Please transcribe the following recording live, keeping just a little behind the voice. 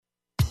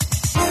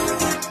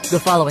The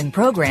following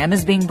program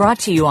is being brought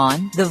to you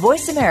on the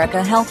Voice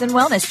America Health and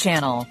Wellness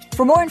Channel.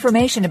 For more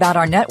information about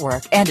our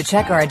network and to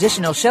check our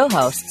additional show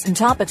hosts and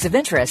topics of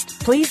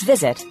interest, please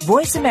visit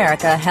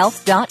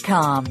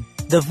voiceamericahealth.com.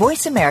 The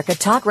Voice America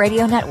Talk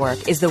Radio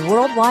Network is the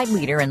worldwide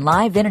leader in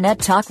live Internet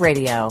talk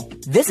radio.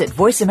 Visit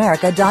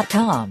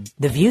voiceamerica.com.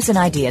 The views and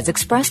ideas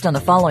expressed on the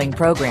following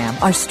program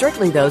are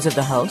strictly those of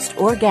the host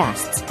or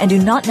guests and do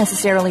not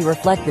necessarily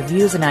reflect the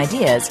views and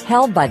ideas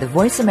held by the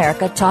Voice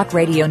America Talk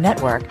Radio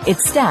Network,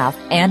 its staff,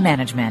 and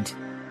management.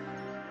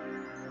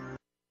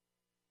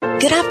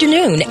 Good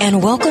afternoon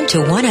and welcome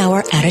to 1 Hour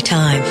at a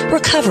Time.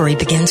 Recovery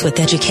begins with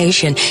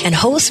education, and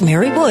host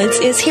Mary Woods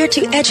is here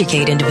to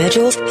educate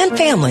individuals and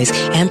families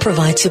and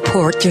provide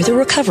support through the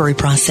recovery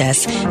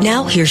process.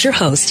 Now here's your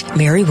host,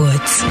 Mary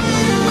Woods.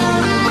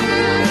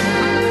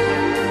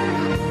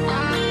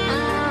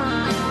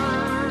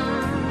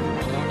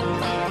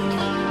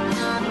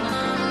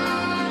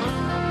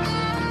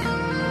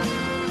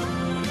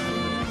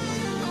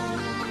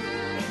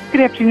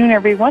 Good afternoon,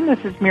 everyone.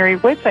 This is Mary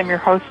Woods. I'm your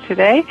host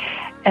today.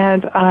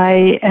 And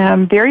I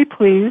am very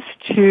pleased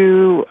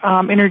to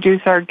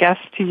introduce our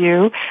guest to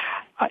you,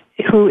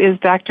 who is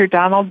Dr.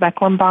 Donald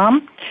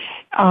Meichenbaum.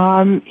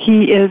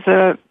 He is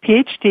a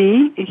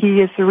Ph.D. He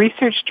is the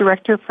research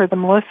director for the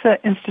Melissa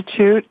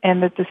Institute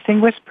and the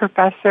distinguished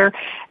professor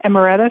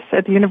emeritus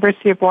at the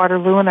University of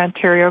Waterloo in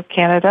Ontario,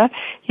 Canada.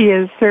 He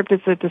has served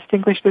as a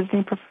distinguished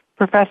visiting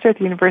professor at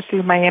the University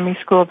of Miami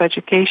School of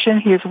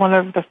Education. He is one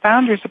of the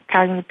founders of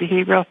cognitive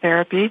behavioral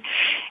therapy.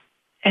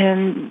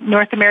 And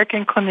North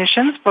American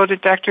clinicians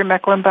voted Dr.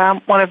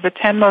 Meichenbaum one of the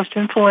 10 most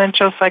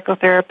influential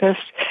psychotherapists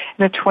in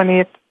the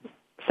 20th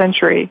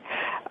century,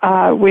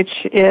 which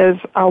is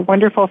a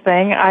wonderful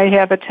thing. I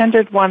have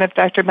attended one of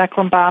Dr.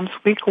 Meichenbaum's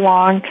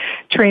week-long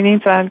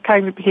trainings on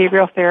cognitive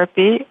behavioral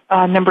therapy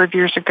a number of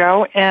years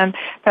ago and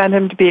found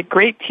him to be a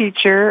great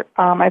teacher.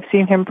 I've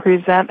seen him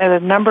present at a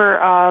number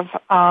of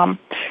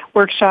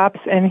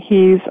workshops, and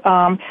he's,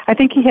 I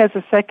think he has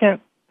a second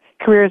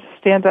career as a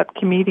stand-up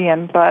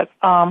comedian, but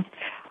I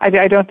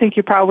don't think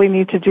you probably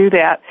need to do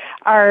that.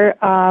 Our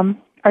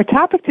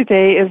topic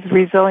today is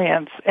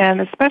resilience, and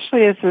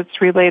especially as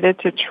it's related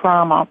to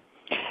trauma.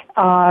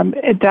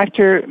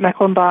 Dr.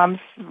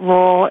 Meichenbaum's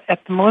role at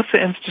the Melissa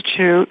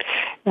Institute,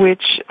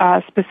 which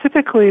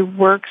specifically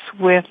works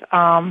with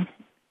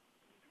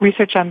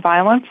research on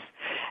violence,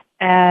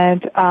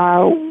 and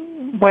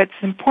what's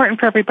important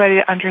for everybody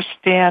to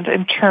understand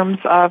in terms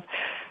of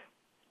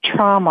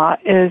trauma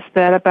is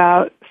that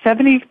about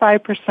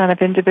 75%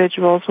 of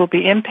individuals will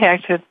be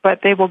impacted,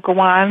 but they will go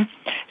on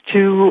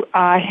to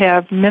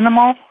have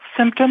minimal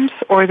symptoms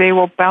or they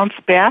will bounce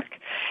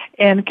back.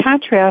 In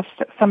contrast,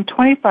 some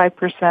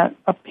 25%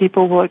 of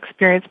people will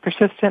experience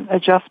persistent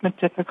adjustment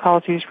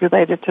difficulties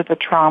related to the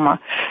trauma.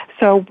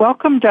 So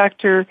welcome,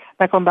 Dr.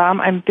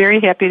 Meichenbaum. I'm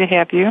very happy to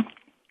have you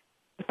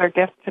as our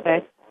guest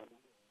today.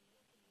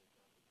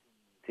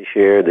 To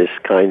share this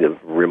kind of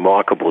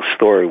remarkable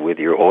story with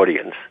your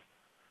audience.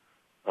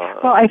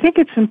 Well, I think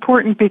it's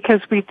important because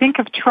we think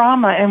of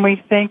trauma and we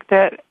think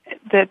that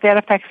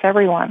affects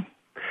everyone.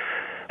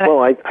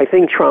 Well, I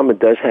think trauma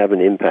does have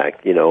an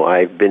impact. You know,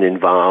 I've been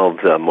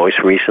involved most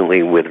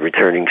recently with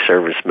returning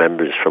service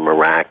members from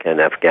Iraq and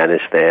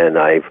Afghanistan.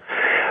 I've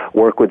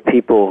worked with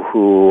people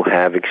who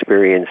have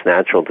experienced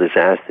natural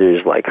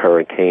disasters like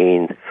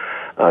Hurricane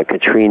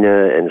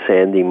Katrina and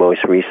Sandy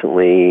most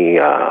recently.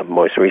 I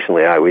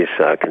was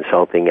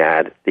consulting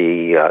at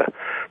the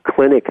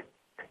clinic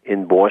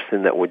in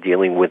Boston that were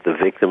dealing with the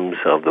victims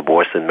of the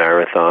Boston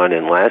Marathon,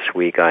 and last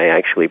week I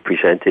actually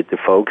presented to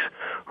folks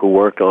who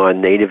work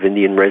on Native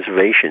Indian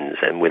reservations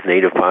and with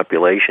Native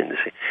populations,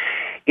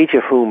 each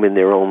of whom in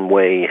their own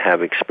way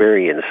have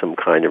experienced some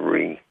kind of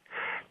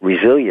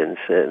resilience,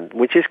 and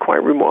which is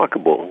quite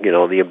remarkable. You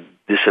know,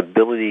 this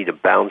ability to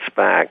bounce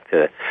back,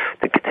 to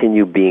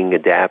continue being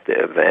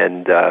adaptive,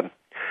 and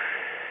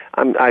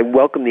I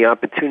welcome the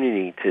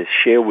opportunity to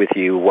share with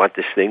you what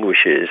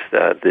distinguishes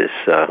this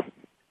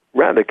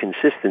rather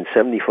consistent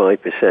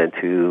 75%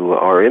 who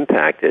are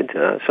impacted,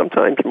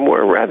 sometimes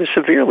more rather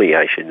severely,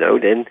 I should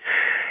note,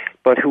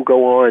 but who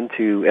go on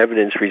to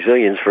evidence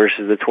resilience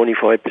versus the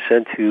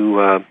 25% who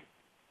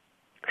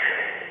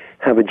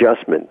have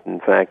adjustment. In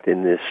fact,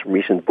 in this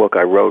recent book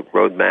I wrote,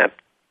 Roadmap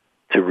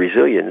to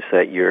Resilience,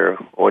 that your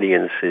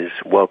audience is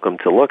welcome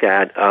to look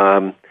at,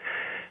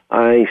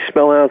 I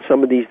spell out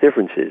some of these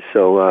differences.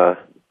 So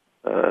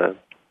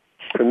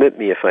permit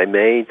me, if I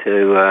may,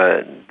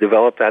 to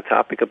develop that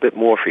topic a bit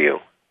more for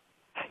you.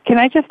 Can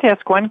I just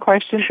ask one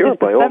question? Sure,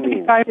 by all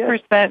means.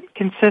 75%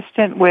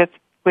 consistent with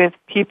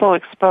people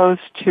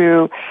exposed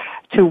to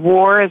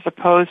war as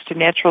opposed to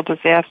natural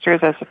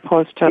disasters as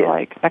opposed to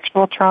like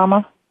sexual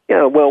trauma?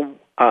 Yeah, well,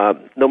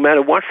 no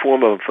matter what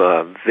form of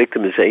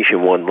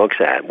victimization one looks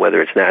at, whether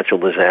it's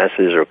natural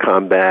disasters or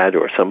combat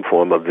or some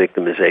form of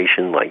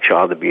victimization like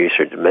child abuse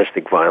or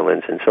domestic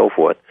violence and so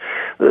forth,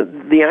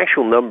 the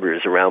actual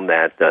numbers around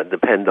that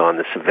depend on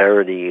the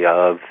severity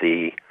of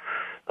the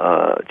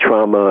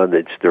trauma,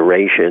 its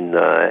duration,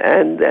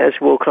 and as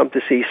we'll come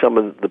to see, some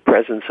of the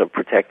presence of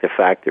protective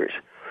factors.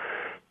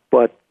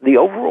 But the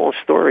overall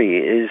story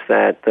is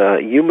that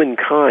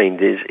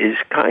humankind is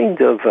kind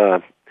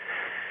of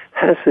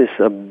has this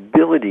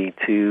ability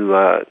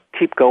to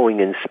keep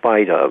going in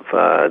spite of.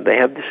 They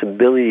have this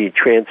ability to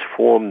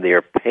transform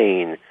their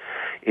pain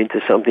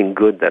into something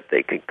good that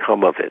they could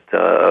come of it,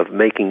 of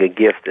making a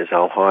gift, as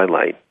I'll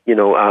highlight.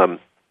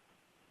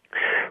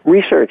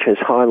 Research has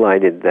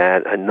highlighted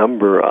that a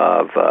number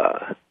of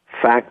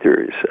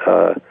factors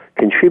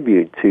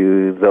contribute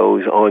to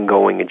those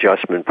ongoing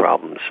adjustment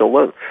problems.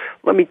 So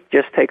let me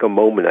just take a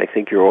moment. I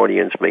think your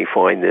audience may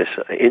find this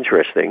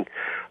interesting.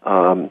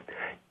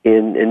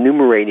 In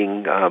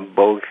enumerating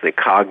both the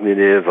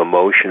cognitive,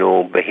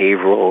 emotional,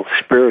 behavioral,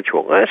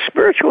 spiritual.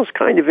 Spiritual is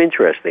kind of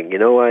interesting.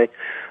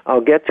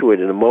 I'll get to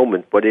it in a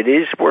moment, but it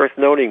is worth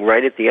noting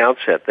right at the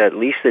outset that at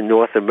least in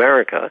North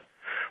America,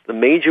 the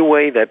major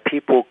way that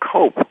people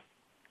cope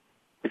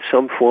with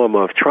some form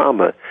of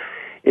trauma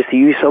is to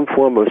use some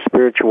form of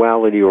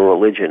spirituality or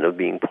religion, of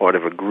being part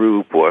of a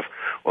group or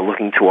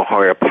looking to a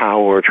higher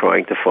power,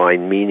 trying to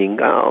find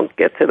meaning. I'll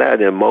get to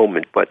that in a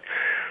moment, but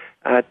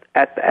at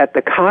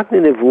the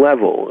cognitive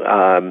level,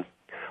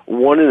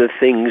 one of the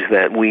things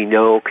that we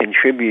know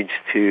contributes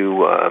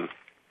to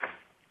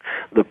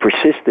the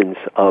persistence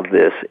of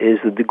this is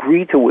the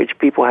degree to which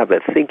people have a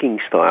thinking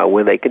style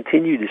where they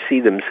continue to see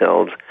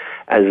themselves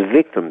as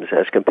victims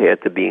as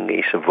compared to being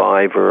a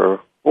survivor,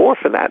 or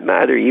for that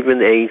matter,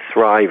 even a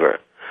thriver.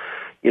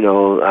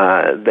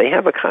 They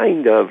have a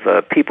kind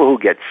of, people who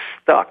get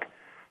stuck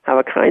have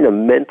a kind of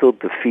mental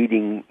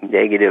defeating,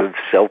 negative,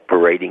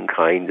 self-berating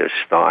kind of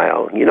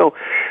style.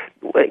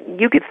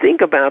 You could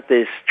think about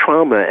this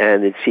trauma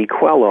and its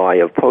sequelae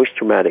of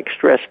post-traumatic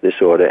stress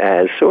disorder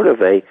as sort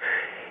of a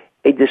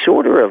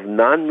disorder of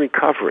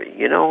non-recovery.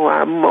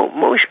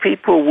 Most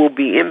people will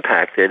be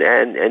impacted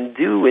and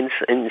do, in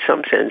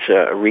some sense,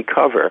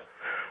 recover.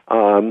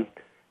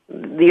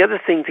 The other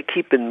thing to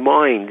keep in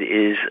mind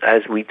is,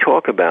 as we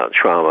talk about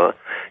trauma,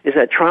 is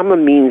that trauma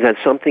means that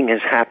something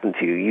has happened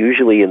to you,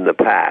 usually in the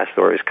past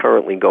or is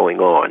currently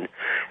going on,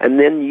 and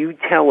then you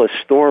tell a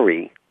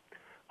story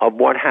of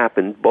what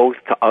happened both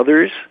to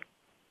others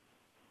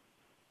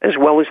as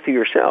well as to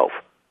yourself.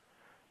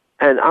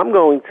 And I'm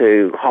going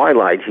to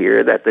highlight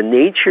here that the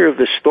nature of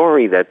the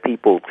story that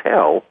people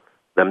tell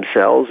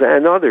themselves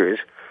and others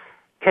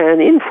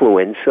can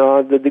influence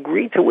the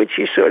degree to which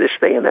you sort of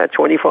stay in that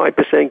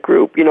 25%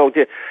 group.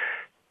 To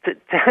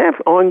have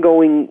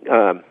ongoing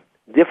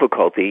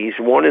difficulties,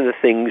 one of the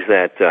things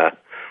that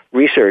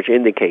research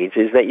indicates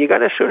is that you got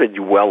to sort of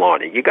dwell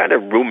on it. You got to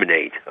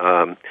ruminate.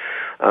 One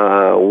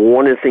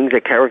of the things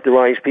that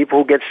characterize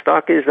people who get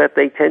stuck is that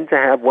they tend to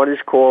have what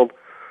is called,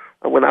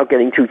 without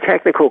getting too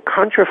technical,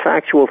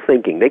 contrafactual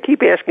thinking. They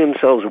keep asking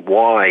themselves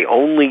why,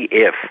 only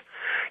if,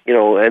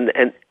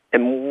 and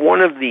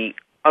one of the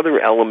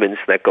other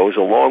elements that goes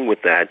along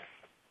with that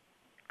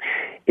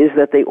is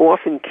that they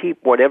often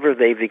keep whatever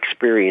they've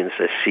experienced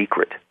a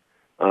secret.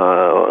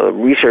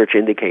 Research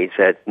indicates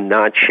that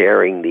not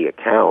sharing the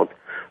account,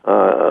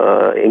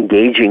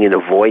 engaging in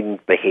avoidant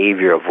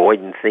behavior,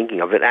 avoidant thinking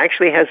of it,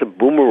 actually has a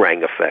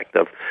boomerang effect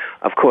of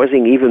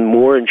causing even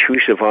more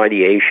intrusive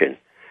ideation.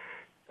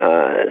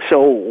 So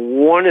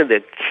one of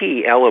the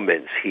key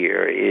elements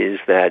here is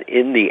that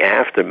in the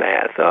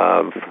aftermath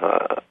of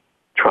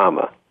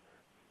trauma,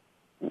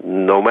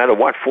 no matter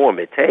what form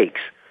it takes,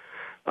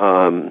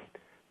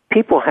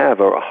 people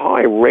have a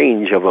high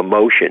range of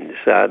emotions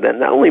that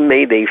not only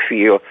may they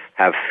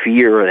have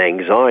fear and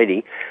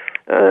anxiety,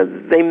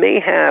 they may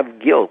have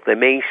guilt. They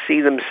may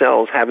see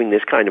themselves having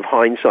this kind of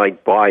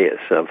hindsight bias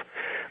of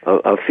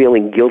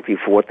feeling guilty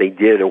for what they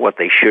did or what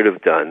they should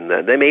have done.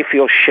 They may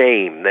feel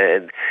shame.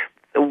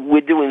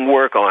 We're doing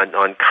work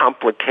on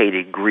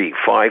complicated grief.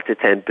 5 to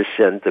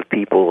 10% of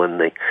people in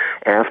the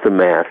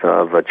aftermath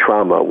of a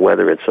trauma,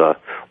 whether it's a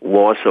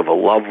loss of a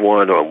loved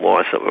one or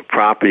loss of a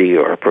property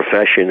or a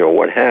profession or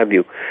what have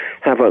you,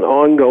 have an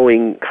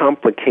ongoing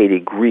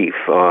complicated grief.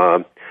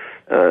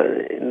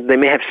 They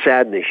may have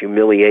sadness,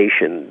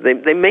 humiliation.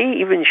 They may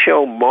even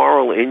show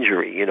moral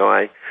injury.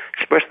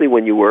 Especially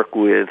when you work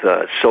with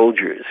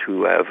soldiers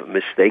who have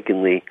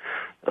mistakenly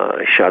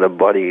shot a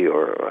buddy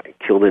or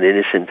killed an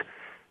innocent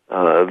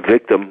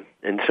victim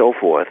and so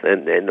forth.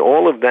 And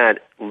all of that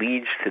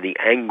leads to the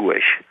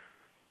anguish.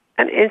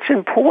 And it's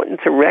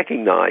important to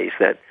recognize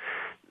that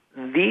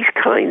these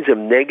kinds of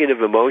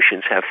negative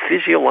emotions have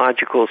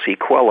physiological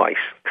sequelae,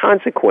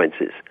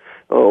 consequences.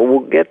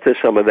 We'll get to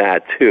some of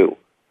that too.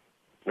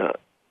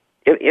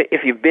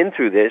 If you've been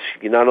through this,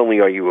 not only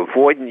are you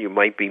avoidant, you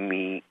might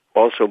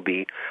also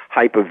be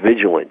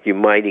hypervigilant. You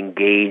might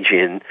engage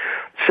in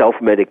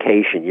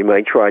self-medication. You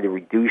might try to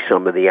reduce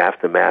some of the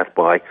aftermath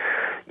by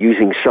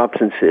using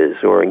substances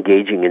or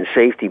engaging in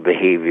safety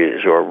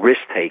behaviors or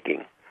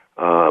risk-taking.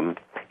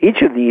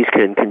 Each of these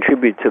can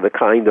contribute to the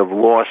kind of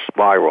loss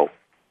spiral.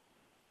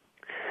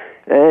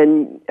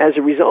 And as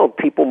a result,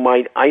 people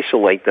might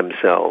isolate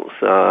themselves.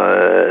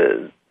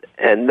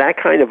 And that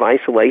kind of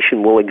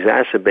isolation will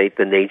exacerbate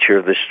the nature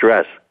of the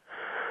stress.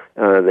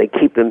 They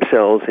keep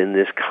themselves in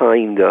this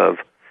kind of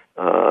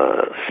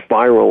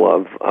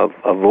spiral of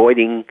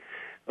avoiding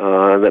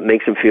that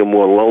makes them feel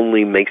more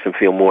lonely, makes them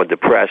feel more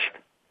depressed.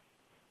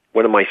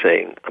 What am I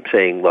saying? I'm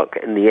saying, look,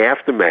 in the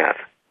aftermath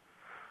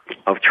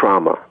of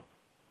trauma,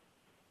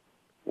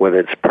 whether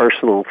it's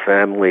personal,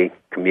 family,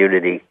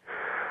 community,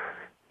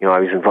 I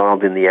was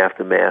involved in the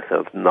aftermath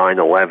of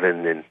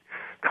 9/11 and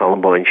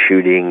Columbine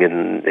shooting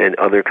and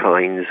other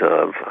kinds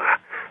of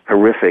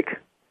horrific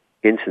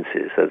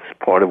instances. That's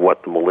part of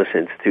what the Melissa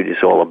Institute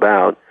is all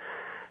about.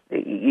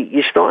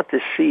 You start to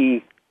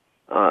see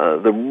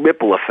the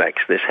ripple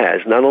effects this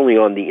has, not only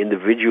on the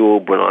individual,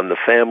 but on the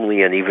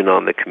family and even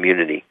on the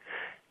community.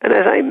 And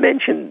as I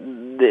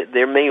mentioned,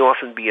 there may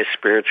often be a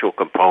spiritual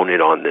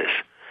component on this.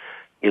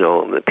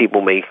 That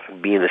people may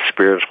be in a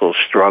spiritual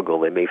struggle.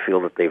 They may feel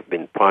that they've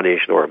been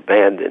punished or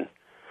abandoned,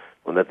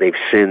 or that they've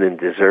sinned and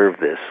deserve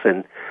this.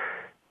 And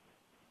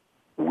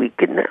we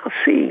can now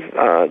see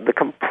the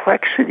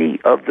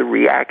complexity of the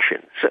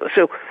reaction.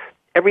 So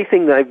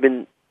everything that I've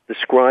been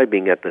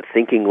describing at the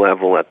thinking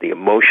level, at the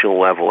emotional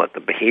level, at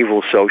the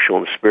behavioral, social,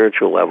 and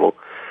spiritual level,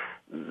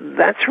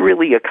 that's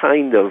really a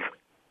kind of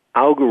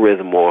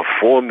algorithm or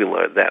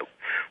formula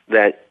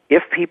that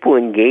if people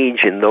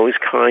engage in those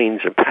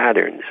kinds of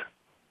patterns,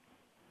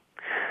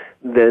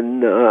 then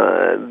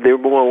they're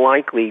more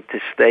likely to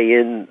stay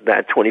in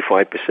that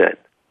 25%.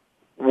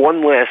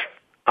 One last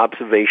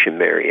observation,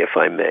 Mary, if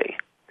I may,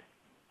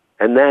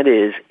 and that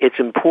is it's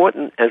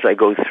important as I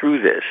go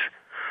through this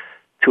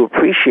to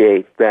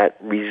appreciate that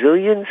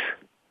resilience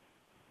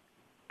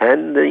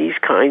and these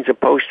kinds of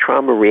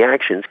post-trauma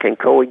reactions can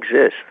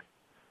coexist,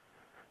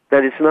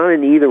 that it's not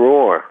an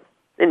either-or.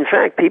 In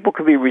fact, people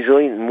could be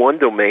resilient in one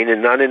domain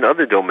and not in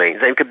other domains.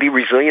 They could be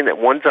resilient at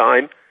one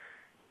time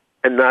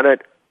and not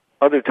at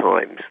other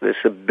times. This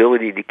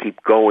ability to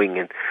keep going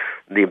and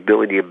the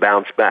ability to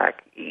bounce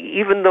back.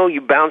 Even though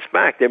you bounce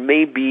back, there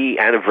may be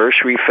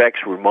anniversary effects,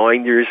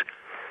 reminders.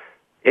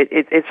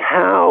 It's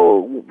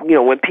how,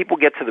 when people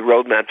get to the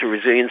Roadmap to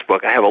Resilience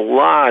book, I have a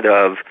lot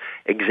of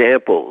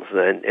examples.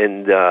 And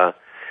in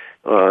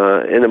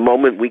a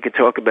moment we could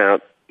talk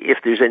about if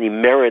there's any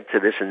merit to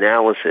this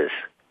analysis.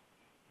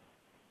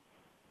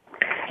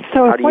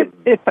 So how do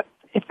you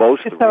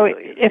boast the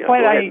resilience? If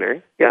what ahead,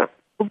 Mary. Yeah.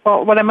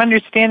 Well, what I'm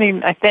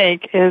understanding, I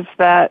think, is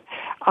that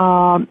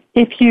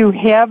if you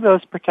have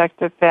those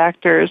protective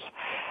factors,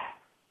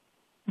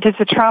 does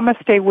the trauma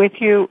stay with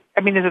you?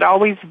 I mean, is it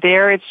always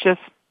there? It's just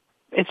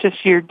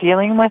you're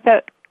dealing with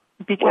it?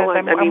 Because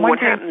I'm wondering, what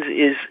happens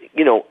is,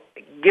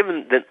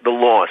 given the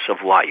loss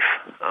of life,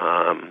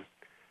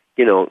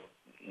 you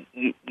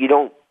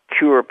don't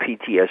cure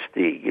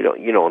PTSD.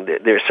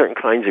 There are certain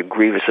kinds of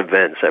grievous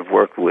events. I've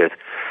worked with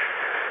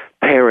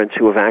parents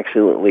who have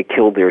accidentally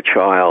killed their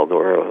child,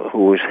 or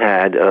who's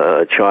had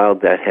a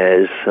child that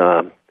has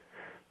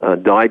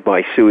died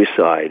by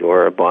suicide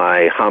or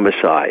by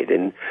homicide,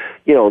 and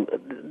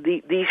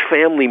these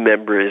family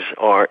members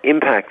are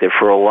impacted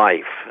for a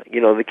life.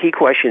 The key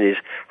question is,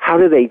 how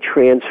do they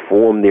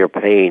transform their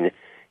pain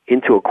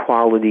into a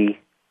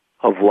quality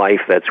of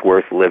life that's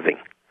worth living?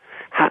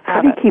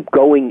 How do you keep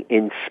going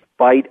in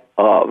spite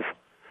of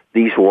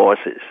these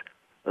losses?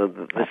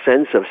 The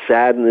sense of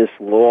sadness,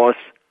 loss,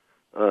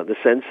 the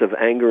sense of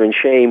anger and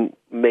shame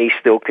may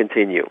still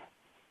continue.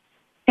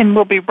 And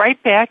we'll be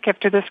right back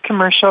after this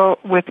commercial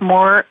with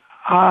more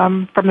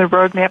from the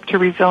Roadmap to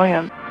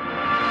Resilience.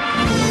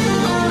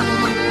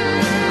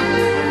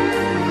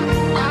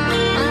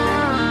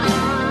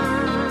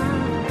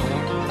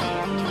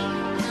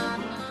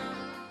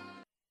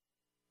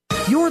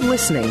 You're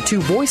listening to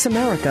Voice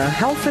America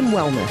Health and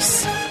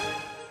Wellness.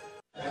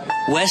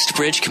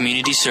 Westbridge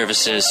Community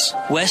Services.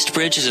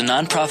 Westbridge is a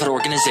nonprofit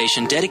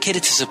organization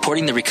dedicated to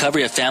supporting the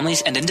recovery of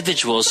families and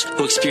individuals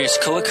who experience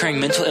co-occurring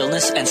mental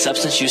illness and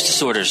substance use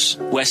disorders.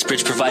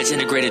 Westbridge provides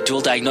integrated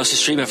dual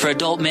diagnosis treatment for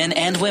adult men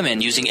and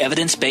women using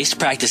evidence-based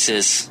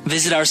practices.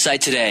 Visit our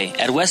site today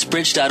at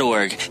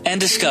westbridge.org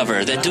and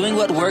discover that doing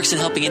what works in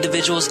helping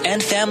individuals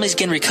and families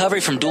gain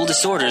recovery from dual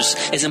disorders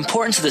is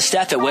important to the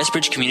staff at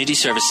Westbridge Community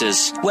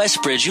Services.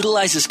 Westbridge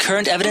utilizes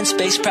current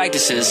evidence-based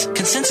practices,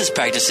 consensus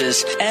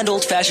practices, and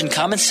old-fashioned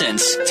common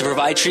sense to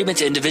provide treatment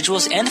to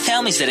individuals and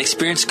families that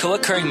experience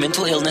co-occurring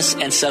mental illness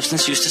and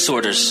substance use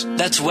disorders.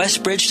 That's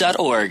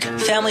westbridge.org,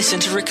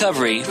 family-centered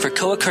recovery for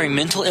co-occurring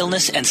mental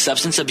illness and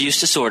substance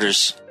abuse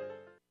disorders.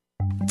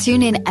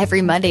 Tune in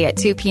every Monday at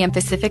 2 p.m.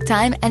 Pacific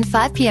Time and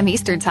 5 p.m.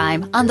 Eastern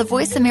Time on the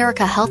Voice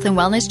America Health and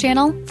Wellness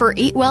channel for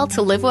Eat Well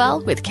to Live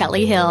Well with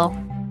Kelly Hill.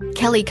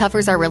 Kelly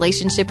covers our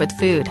relationship with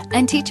food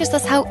and teaches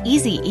us how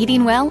easy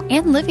eating well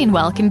and living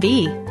well can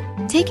be,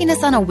 taking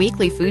us on a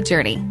weekly food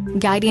journey,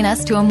 guiding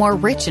us to a more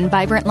rich and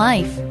vibrant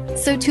life.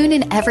 So tune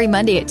in every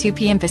Monday at 2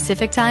 p.m.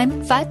 Pacific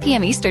Time, 5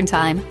 p.m. Eastern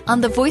Time on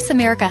the Voice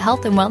America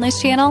Health and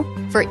Wellness channel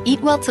for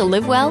Eat Well to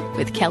Live Well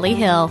with Kelly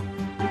Hill.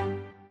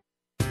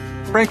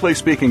 Frankly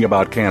Speaking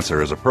About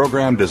Cancer is a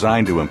program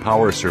designed to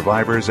empower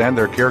survivors and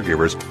their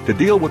caregivers to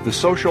deal with the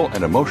social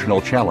and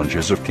emotional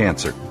challenges of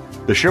cancer.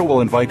 The show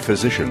will invite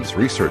physicians,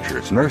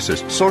 researchers,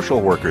 nurses,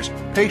 social workers,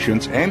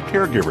 patients, and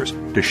caregivers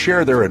to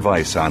share their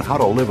advice on how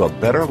to live a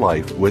better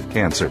life with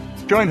cancer.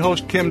 Join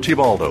host Kim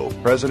Tibaldo,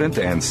 President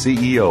and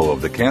CEO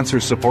of the Cancer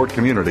Support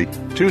Community,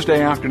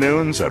 Tuesday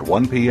afternoons at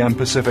 1 p.m.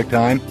 Pacific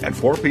Time and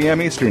 4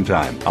 p.m. Eastern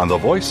Time on the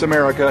Voice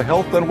America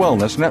Health and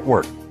Wellness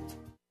Network.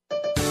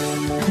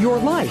 Your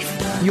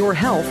life, your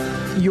health,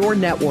 your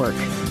network.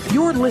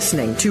 You're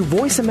listening to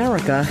Voice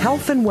America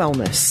Health and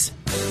Wellness.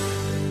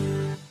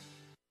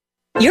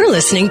 You're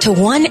listening to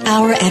 1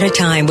 Hour at a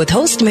Time with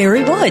host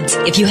Mary Woods.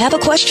 If you have a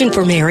question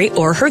for Mary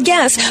or her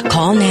guest,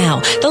 call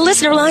now. The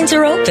listener lines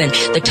are open.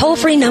 The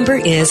toll-free number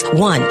is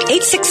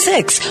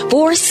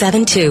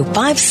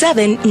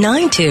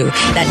 1-866-472-5792.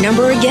 That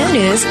number again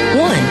is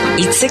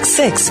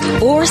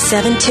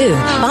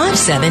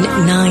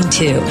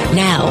 1-866-472-5792.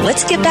 Now,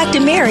 let's get back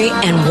to Mary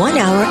and 1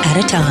 Hour at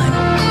a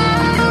Time.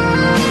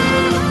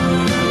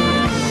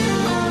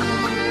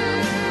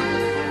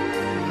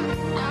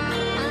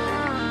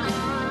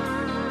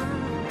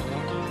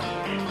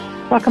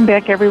 Welcome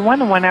back, everyone,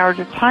 to 1 Hour at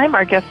a Time.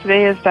 Our guest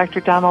today is Dr.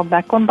 Donald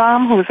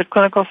Meichenbaum, who is a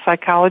clinical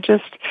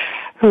psychologist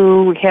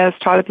who has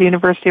taught at the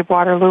University of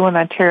Waterloo in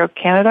Ontario,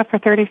 Canada for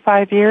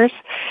 35 years.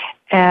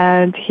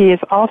 And he is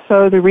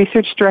also the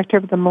research director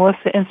of the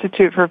Melissa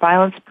Institute for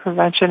Violence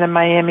Prevention in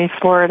Miami,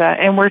 Florida.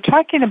 And we're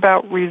talking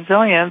about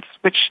resilience,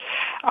 which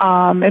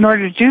in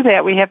order to do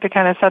that, we have to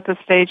kind of set the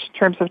stage in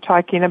terms of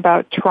talking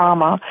about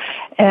trauma.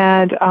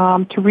 And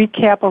to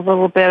recap a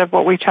little bit of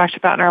what we talked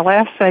about in our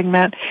last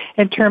segment,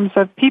 in terms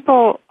of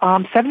people,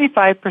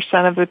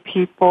 75% of the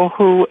people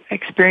who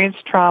experience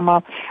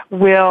trauma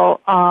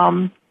will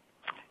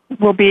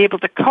be able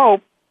to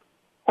cope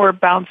or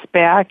bounce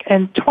back,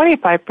 and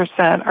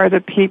 25% are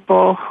the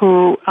people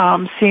who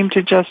seem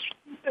to just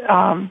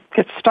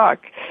get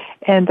stuck.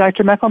 And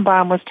Dr.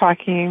 Meichenbaum was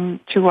talking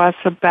to us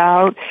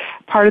about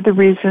part of the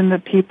reason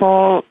that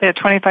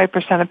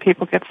 25% of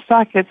people get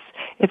stuck.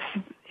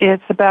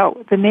 It's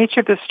about the nature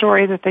of the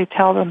story that they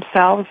tell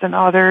themselves and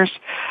others.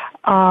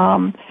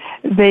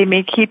 They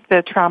may keep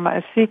the trauma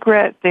a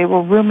secret. They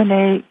will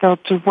ruminate. They'll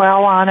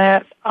dwell on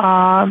it.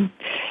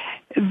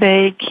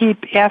 They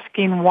keep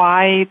asking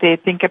why. They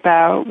think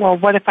about, well,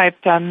 what if I've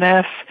done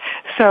this?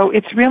 So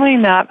it's really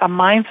not a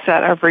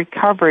mindset of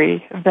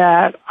recovery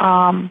that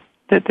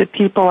the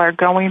people are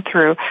going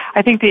through.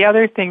 I think the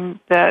other thing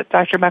that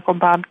Dr.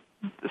 Meichenbaum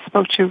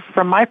spoke to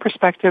from my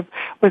perspective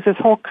was this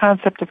whole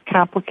concept of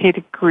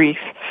complicated grief,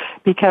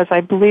 because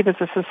I believe as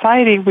a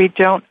society we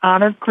don't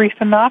honor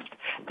grief enough,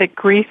 that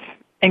grief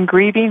and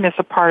grieving is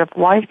a part of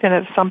life, and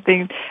it's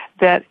something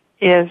that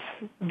is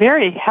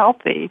very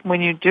healthy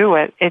when you do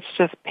it. It's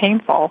just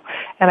painful,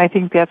 and I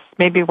think that's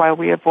maybe why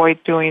we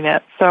avoid doing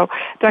it. So,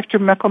 Dr.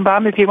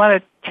 Meichenbaum, if you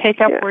want to take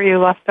up where you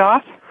left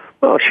off.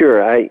 Well,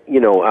 sure.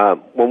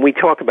 When we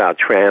talk about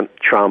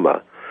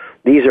trauma,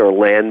 these are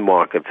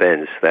landmark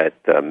events that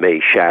may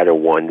shatter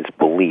one's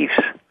beliefs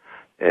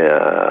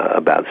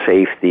about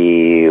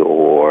safety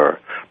or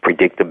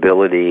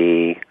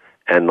predictability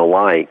and the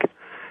like.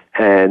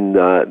 And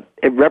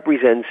it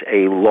represents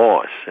a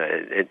loss.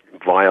 It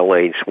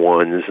violates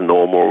one's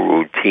normal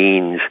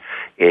routines.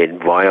 It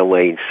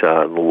violates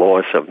the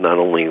loss of not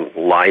only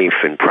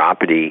life and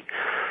property,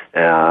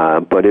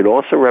 but it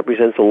also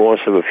represents the loss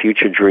of a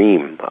future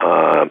dream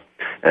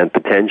and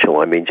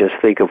potential. I mean, just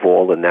think of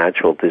all the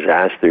natural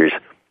disasters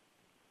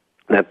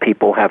that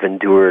people have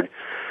endured,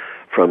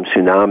 from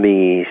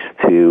tsunamis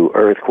to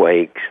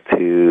earthquakes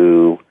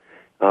to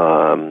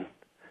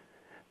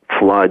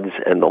floods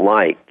and the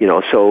like.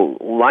 So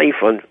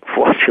life,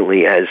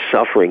 unfortunately, has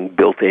suffering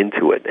built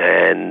into it.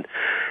 And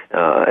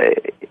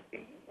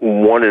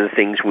one of the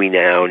things we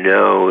now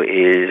know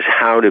is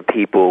how do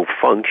people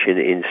function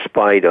in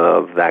spite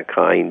of that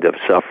kind of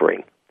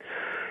suffering.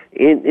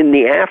 In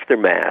the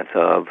aftermath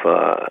of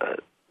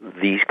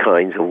these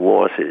kinds of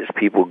losses,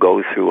 people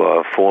go through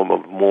a form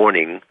of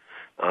mourning,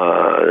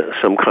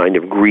 some kind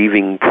of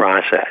grieving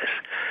process.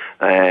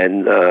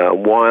 And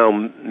while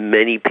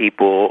many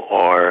people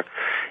are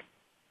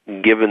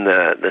given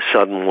the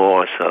sudden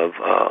loss of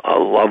a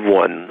loved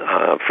one,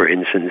 for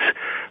instance,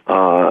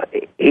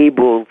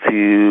 able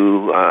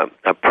to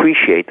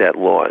appreciate that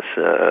loss,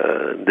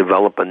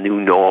 develop a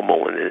new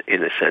normal,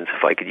 in a sense,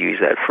 if I could use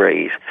that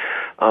phrase,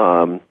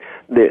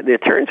 there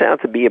turns out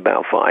to be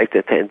about 5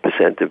 to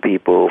 10% of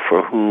people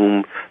for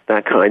whom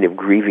that kind of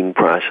grieving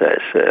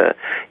process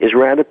is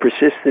rather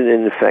persistent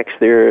and affects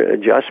their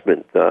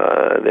adjustment,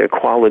 their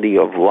quality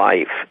of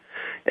life.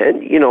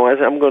 And, as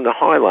I'm going to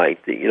highlight,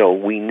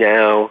 we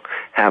now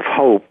have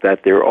hope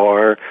that there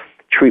are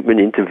treatment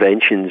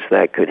interventions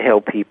that could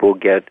help people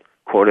get,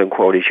 quote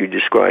unquote, as you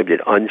described it,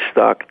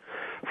 unstuck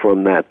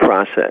from that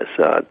process,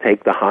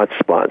 take the hot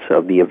spots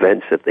of the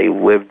events that they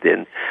lived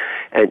in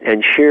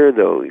and share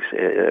those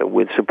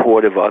with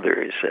supportive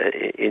others.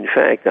 In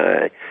fact,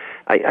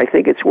 I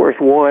think it's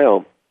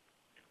worthwhile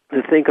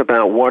to think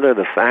about what are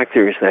the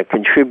factors that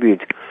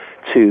contribute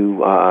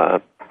to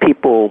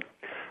people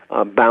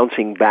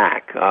bouncing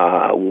back.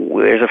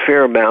 There's a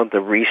fair amount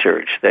of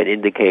research that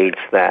indicates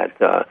that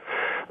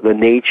the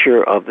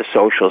nature of the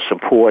social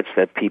supports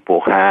that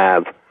people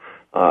have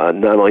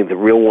not only the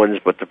real ones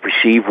but the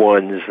perceived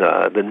ones,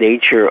 the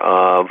nature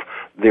of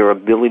their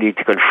ability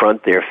to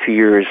confront their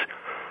fears,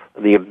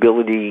 the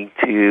ability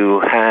to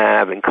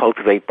have and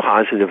cultivate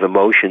positive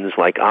emotions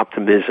like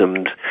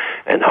optimism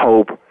and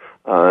hope,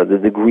 the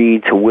degree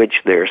to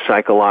which they're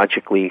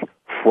psychologically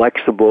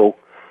flexible,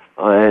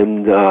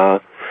 and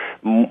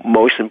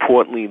most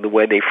importantly, the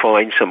way they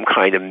find some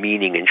kind of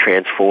meaning and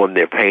transform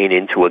their pain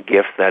into a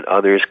gift that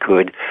others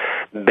could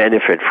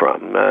benefit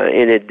from.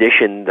 In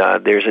addition,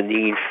 there's a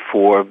need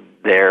for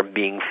their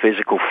being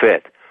physical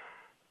fit.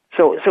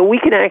 So we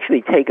can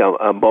actually take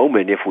a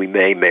moment, if we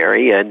may,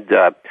 Mary, and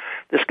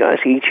discuss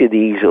each of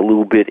these a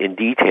little bit in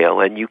detail,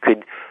 and you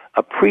could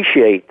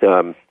appreciate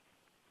the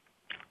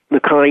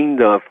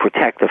kind of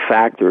protective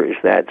factors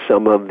that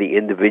some of the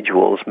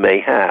individuals may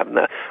have.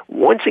 Now,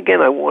 once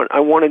again, I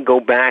want to go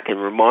back and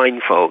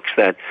remind folks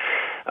that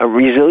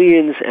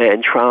resilience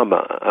and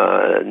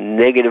trauma,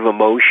 negative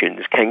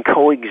emotions, can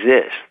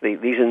coexist.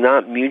 These are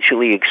not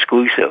mutually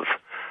exclusive.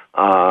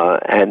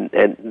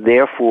 And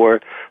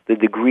therefore, the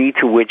degree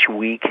to which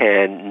we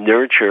can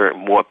nurture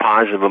more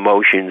positive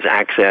emotions,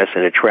 access,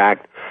 and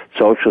attract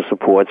social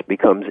supports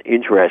becomes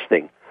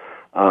interesting.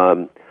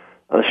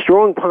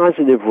 Strong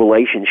positive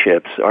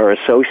relationships are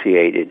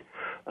associated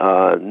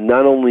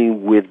not only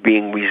with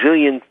being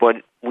resilient, but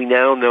we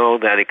now know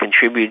that it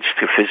contributes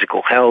to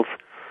physical health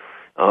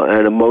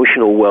and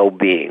emotional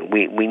well-being.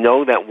 We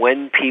know that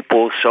when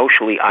people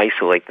socially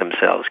isolate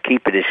themselves,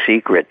 keep it a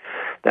secret,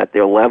 that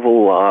their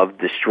level of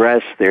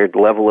distress, their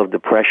level of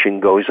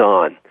depression goes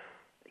on.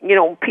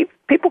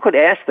 People could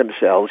ask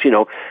themselves,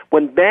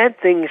 when bad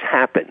things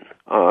happen,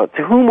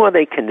 to whom are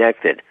they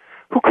connected?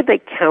 Who could they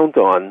count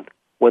on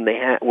when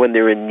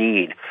they're in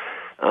need?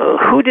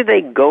 Who do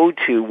they go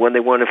to when they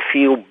want to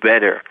feel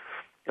better?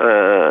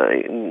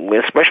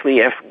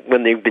 Especially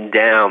when they've been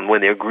down,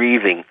 when they're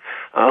grieving.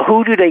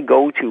 Who do they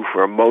go to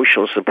for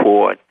emotional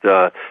support,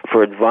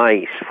 for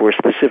advice, for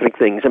specific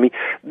things? I mean,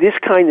 this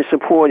kind of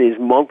support is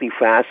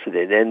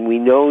multifaceted, and we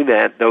know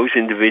that those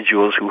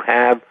individuals who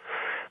have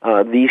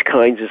these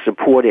kinds of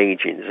support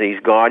agents, these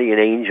guardian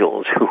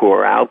angels who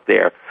are out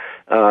there,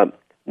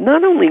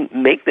 not only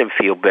make them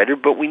feel better,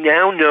 but we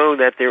now know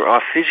that there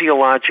are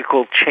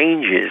physiological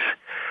changes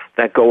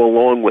that go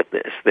along with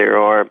this. There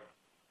are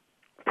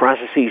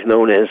processes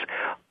known as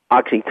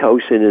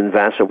oxytocin and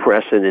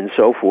vasopressin and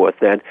so forth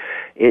that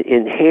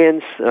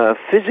enhance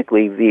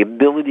physically the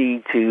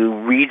ability to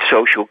read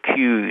social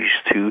cues,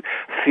 to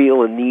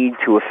feel a need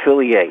to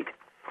affiliate,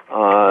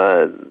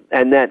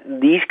 and that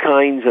these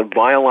kinds of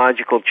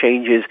biological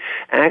changes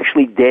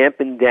actually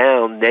dampen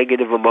down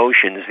negative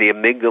emotions, the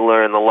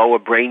amygdala and the lower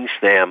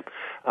brainstem.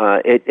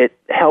 It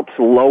helps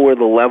lower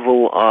the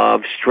level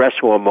of stress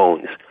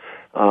hormones,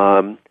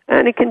 and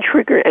it can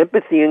trigger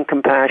empathy and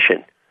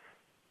compassion.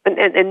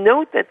 And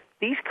note that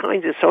these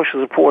kinds of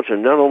social supports are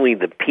not only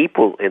the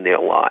people in their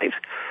lives,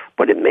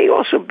 but it may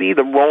also be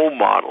the role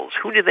models.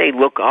 Who do they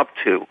look up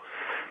to?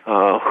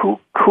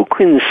 Who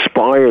can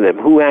inspire them?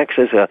 Who acts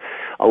as a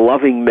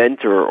loving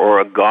mentor or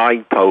a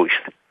guidepost?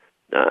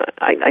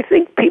 I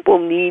think people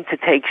need to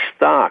take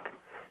stock,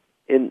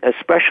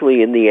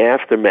 especially in the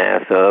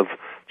aftermath of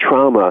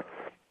trauma,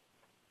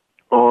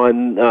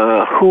 on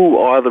who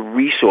are the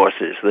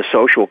resources, the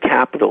social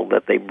capital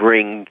that they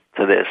bring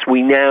to this.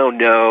 We now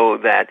know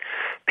that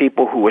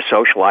people who were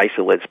social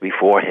isolates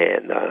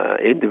beforehand,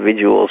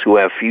 individuals who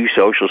have few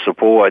social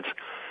supports,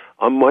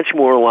 are much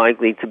more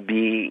likely to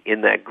be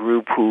in that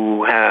group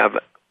who have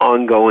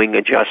ongoing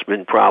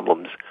adjustment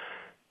problems.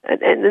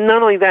 And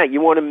not only that,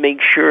 you want to make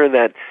sure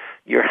that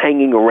you're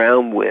hanging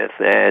around with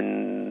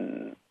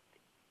and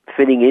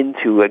fitting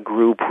into a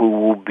group who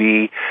will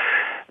be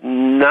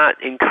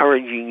not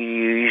encouraging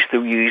you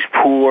to use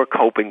poor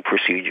coping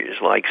procedures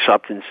like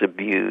substance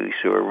abuse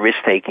or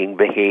risk-taking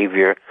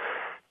behavior.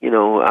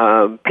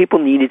 People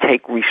need to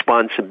take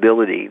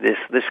responsibility.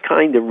 This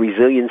kind of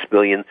resilience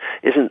building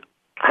isn't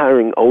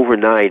hiring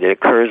overnight. It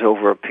occurs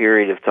over a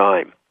period of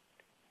time.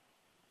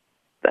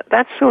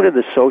 That's sort of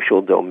the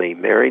social domain,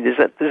 Mary. Does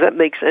that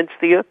make sense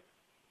to you?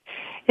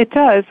 It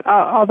does,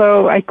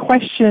 although I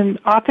question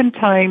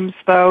oftentimes,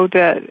 though,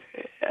 that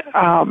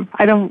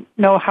I don't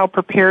know how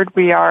prepared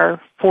we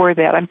are for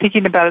that. I'm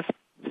thinking about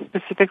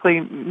specifically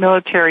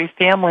military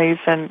families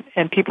and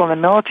people in the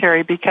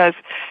military, because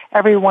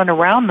everyone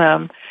around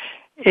them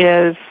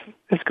is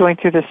going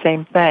through the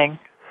same thing.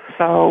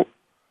 So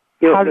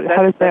how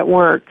does that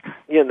work?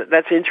 Yeah,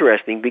 that's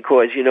interesting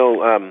because,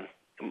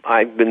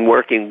 I've been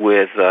working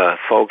with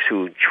folks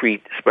who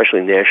treat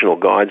especially National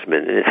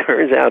Guardsmen, and it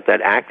turns out that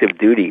active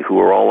duty, who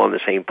are all on the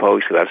same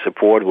post, who have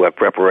support, who have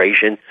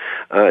preparation,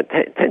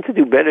 tend to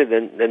do better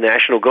than the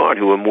National Guard,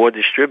 who are more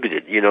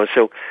distributed.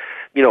 So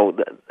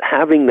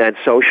having that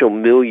social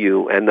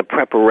milieu and the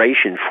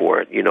preparation for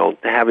it,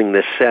 having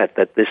the set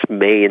that this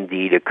may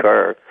indeed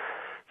occur.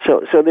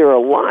 So there are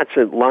lots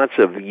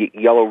of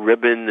yellow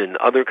ribbon and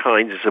other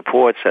kinds of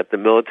supports that the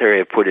military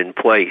have put in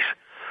place.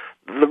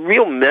 The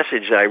real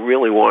message I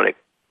really want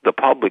the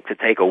public to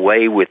take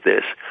away with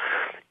this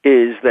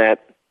is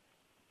that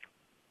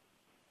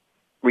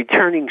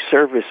returning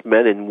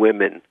servicemen and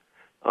women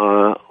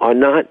are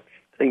not,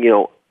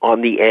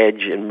 on the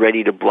edge and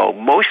ready to blow.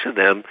 Most of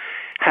them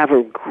have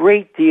a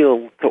great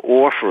deal to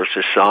offer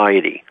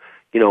society.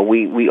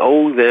 We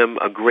owe them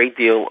a great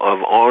deal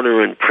of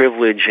honor and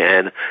privilege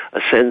and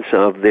a sense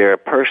of their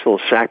personal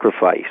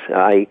sacrifice.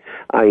 I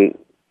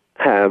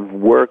have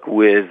worked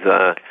with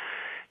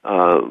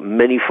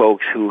many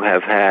folks who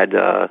have had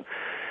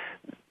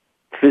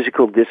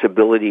physical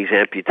disabilities,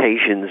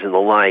 amputations, and the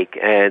like,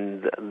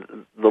 and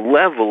the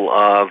level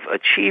of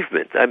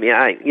achievement. I mean,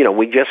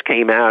 we just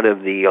came out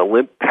of the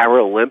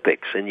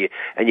Paralympics, and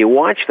you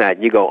watch that,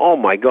 and you go, oh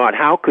my God,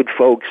 how could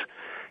folks,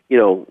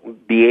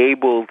 be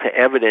able to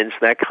evidence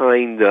that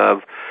kind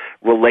of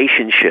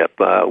relationship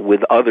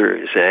with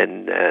others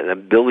and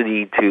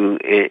ability to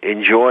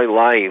enjoy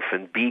life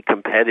and be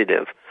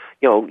competitive?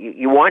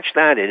 You watch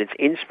that, and it's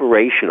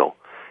inspirational.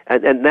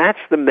 And that's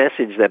the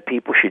message that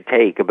people should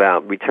take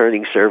about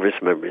returning service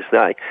members.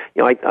 I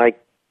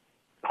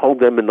hold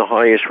them in the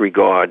highest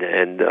regard,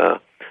 and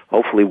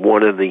hopefully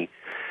one of the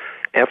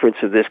efforts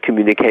of this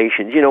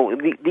communication,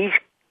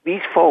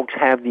 these folks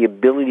have the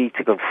ability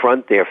to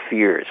confront their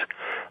fears,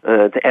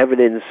 to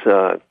evidence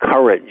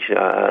courage,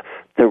 to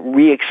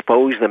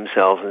re-expose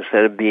themselves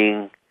instead of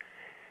being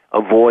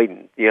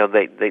avoidant.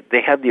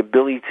 They have the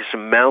ability to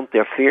surmount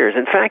their fears.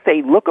 In fact,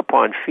 they look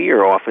upon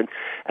fear often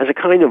as a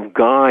kind of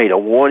guide, a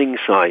warning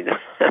sign.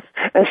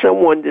 As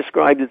someone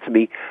described it to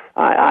me,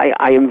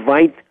 I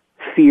invite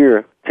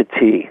fear to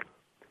tea.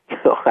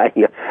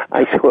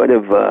 I sort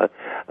of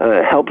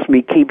helps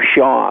me keep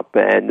sharp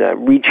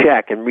and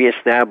recheck and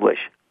reestablish.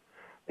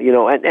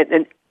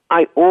 And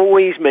I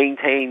always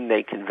maintain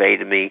they convey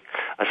to me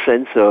a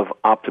sense of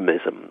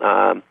optimism.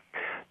 And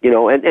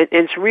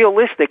it's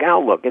realistic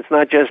outlook. It's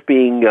not just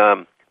being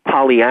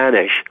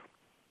Pollyannish.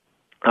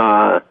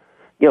 One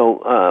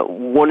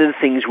of the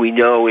things we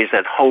know is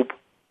that hope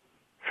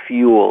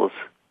fuels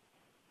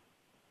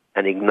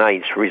and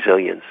ignites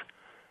resilience.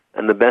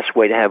 And the best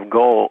way to have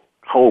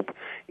hope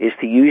is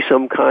to use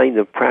some kind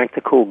of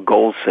practical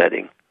goal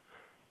setting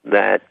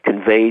that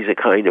conveys a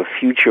kind of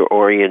future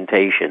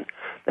orientation,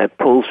 that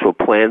pulls for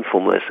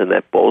planfulness and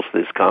that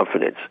bolsters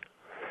confidence.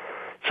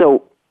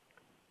 So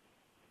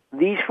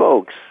these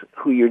folks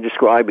who you're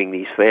describing,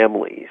 these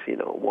families,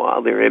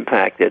 while they're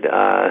impacted,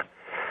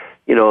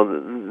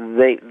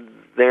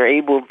 they're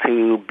able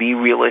to be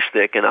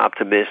realistic and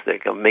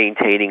optimistic, of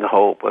maintaining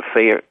hope, of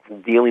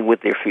dealing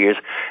with their fears.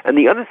 And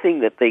the other thing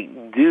that they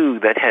do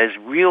that has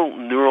real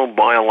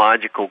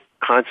neurobiological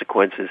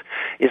consequences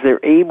is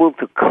they're able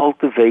to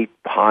cultivate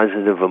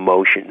positive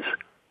emotions.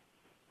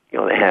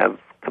 They have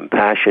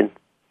compassion,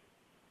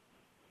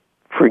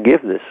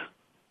 forgiveness,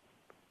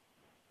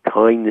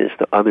 kindness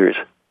to others,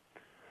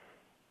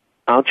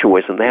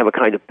 altruism. They have a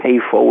kind of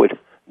pay-forward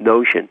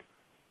notion.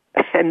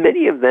 And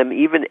many of them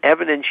even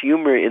evidence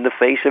humor in the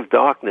face of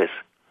darkness,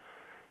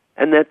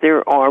 and that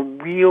there are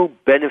real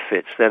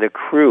benefits that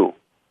accrue.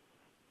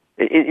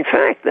 In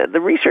fact,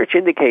 the research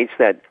indicates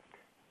that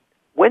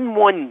when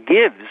one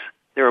gives,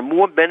 there are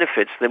more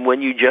benefits than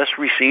when you just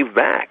receive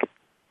back.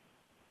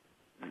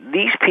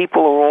 These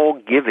people are all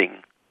giving.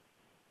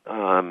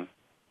 The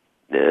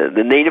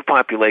native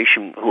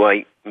population who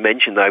I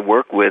mentioned I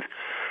work with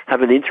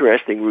have an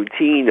interesting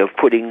routine of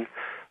putting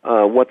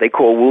what they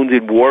call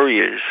wounded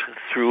warriors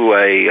through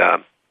a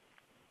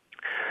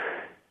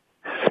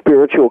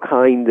spiritual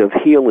kind of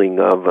healing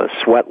of a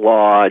sweat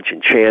lodge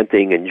and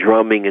chanting and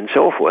drumming and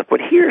so forth.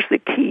 But here's the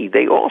key.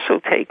 They also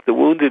take the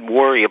wounded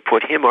warrior,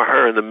 put him or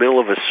her in the middle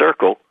of a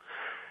circle,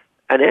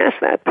 and ask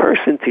that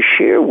person to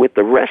share with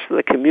the rest of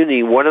the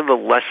community what are the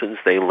lessons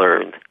they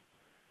learned.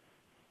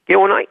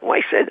 When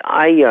I said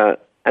I,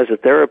 as a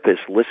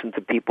therapist, listen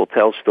to people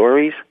tell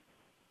stories,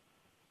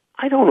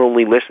 I don't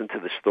only listen to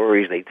the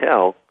stories they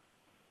tell,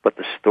 but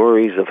the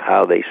stories of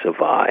how they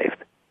survived.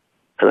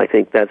 And I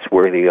think that's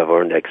worthy of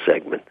our next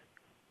segment.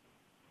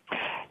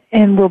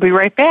 And we'll be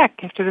right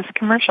back after this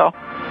commercial.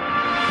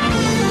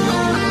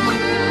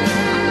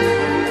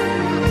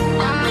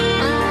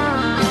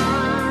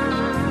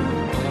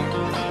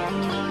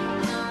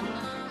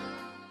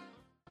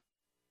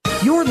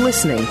 You're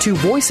listening to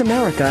Voice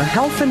America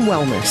Health and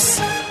Wellness.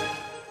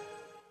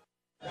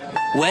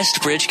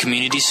 Westbridge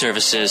Community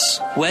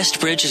Services.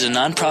 Westbridge is a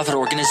nonprofit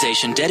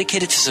organization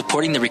dedicated to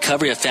supporting the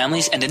recovery of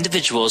families and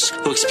individuals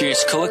who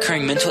experience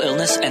co-occurring mental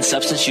illness and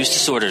substance use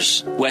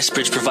disorders.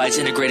 Westbridge provides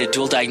integrated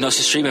dual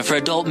diagnosis treatment for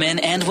adult men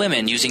and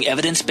women using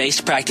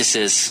evidence-based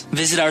practices.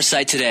 Visit our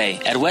site today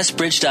at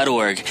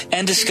westbridge.org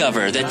and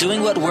discover that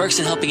doing what works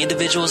in helping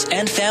individuals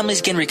and families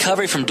gain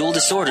recovery from dual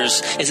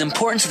disorders is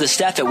important to the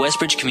staff at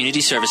Westbridge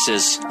Community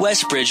Services.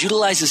 Westbridge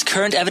utilizes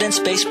current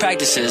evidence-based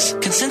practices,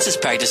 consensus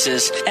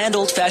practices, and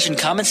old-fashioned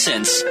common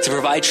sense to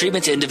provide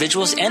treatment to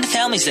individuals and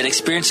families that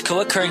experience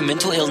co-occurring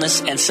mental illness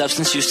and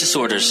substance use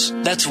disorders.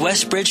 That's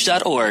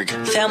westbridge.org,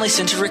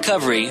 family-centered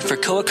recovery for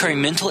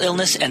co-occurring mental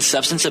illness and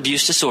substance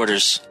abuse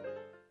disorders.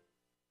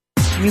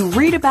 You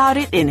read about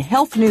it in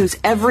health news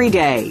every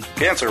day.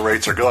 Cancer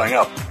rates are going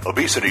up.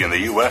 Obesity in the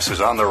U.S. is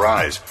on the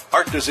rise.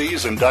 Heart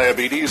disease and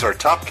diabetes are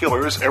top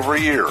killers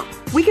every year.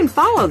 We can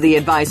follow the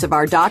advice of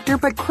our doctor,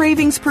 but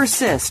cravings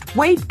persist.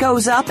 Weight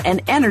goes up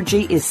and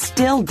energy is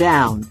still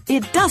down.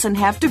 It doesn't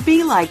have to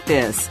be like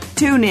this.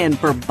 Tune in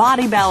for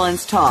Body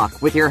Balance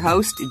Talk with your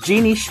host,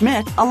 Jeannie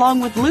Schmidt,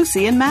 along with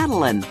Lucy and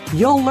Madeline.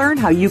 You'll learn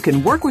how you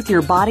can work with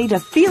your body to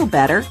feel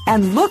better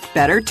and look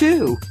better,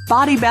 too.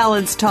 Body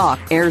Balance Talk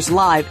airs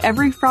live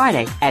every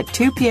Friday at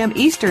 2 p.m.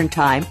 Eastern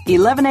Time,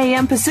 11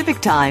 a.m. Pacific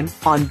Time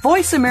on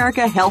Voice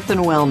America Health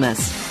and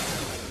Wellness.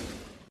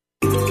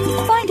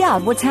 Find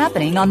out what's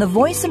happening on the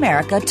Voice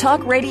America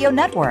Talk Radio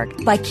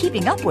Network by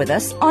keeping up with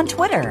us on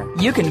Twitter.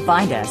 You can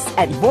find us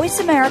at Voice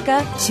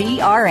America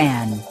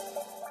TRN.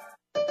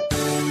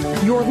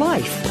 Your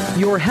life,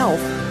 your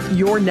health,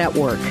 your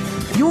network.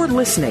 You're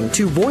listening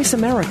to Voice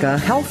America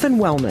Health and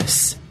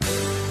Wellness.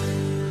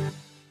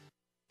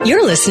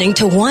 You're listening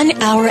to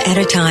 1 Hour at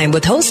a Time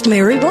with host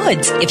Mary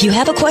Woods. If you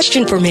have a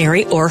question for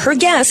Mary or her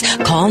guest,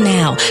 call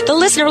now. The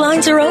listener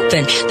lines are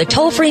open. The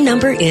toll-free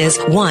number is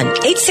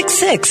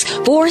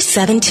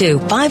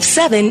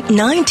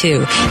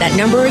 1-866-472-5792. That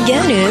number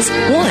again is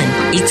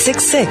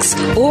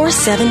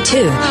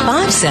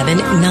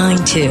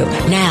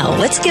 1-866-472-5792. Now,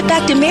 let's get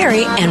back to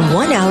Mary and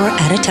 1 Hour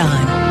at a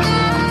Time.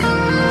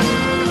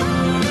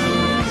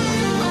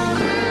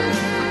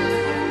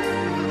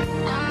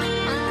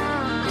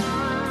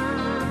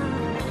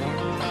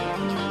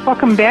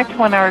 Welcome back to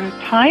 1 Hour at a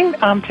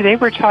Time. Today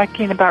we're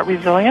talking about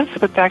resilience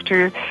with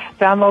Dr.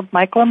 Donald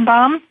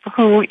Meichenbaum,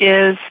 who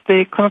is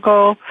the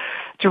clinical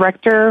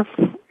director,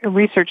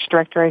 research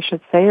director, I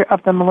should say,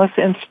 of the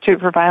Melissa Institute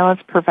for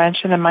Violence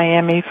Prevention in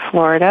Miami,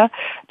 Florida.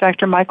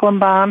 Dr.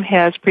 Meichenbaum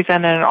has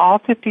presented in all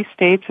 50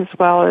 states as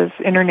well as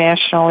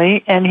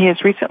internationally, and he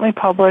has recently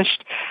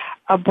published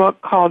a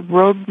book called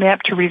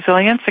Roadmap to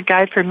Resilience, a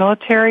guide for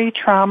military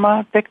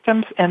trauma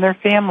victims and their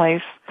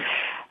families.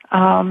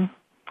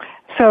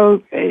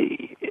 So,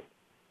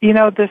 you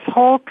know, this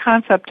whole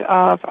concept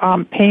of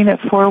paying it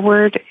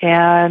forward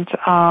and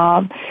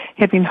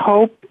having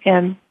hope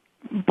and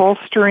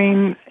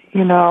bolstering,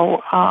 you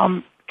know,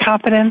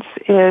 confidence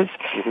is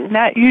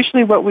not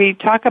usually what we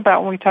talk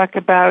about when we talk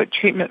about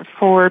treatment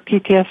for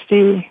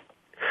PTSD.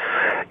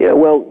 Yeah,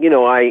 well, you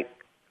know, I'm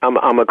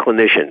a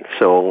clinician,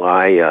 so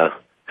I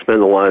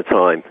spend a lot of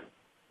time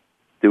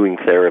doing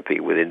therapy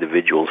with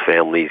individuals,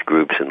 families,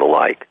 groups, and the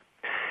like.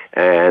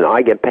 And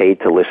I get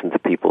paid to listen to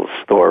people's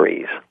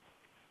stories.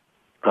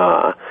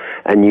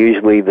 And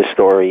usually the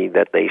story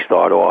that they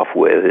start off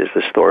with is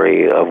the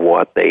story of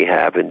what they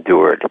have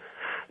endured,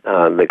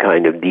 the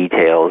kind of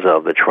details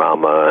of the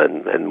trauma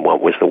and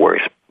what was the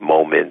worst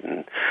moment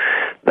and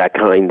that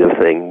kind of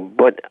thing.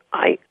 But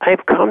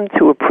I've come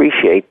to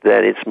appreciate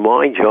that it's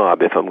my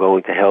job, if I'm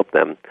going to help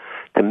them,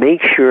 to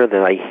make sure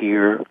that I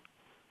hear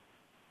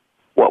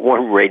what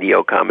one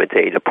radio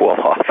commentator, Paul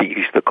Harvey,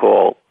 used to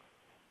call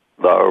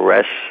the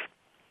rest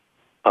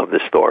of the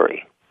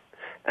story.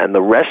 And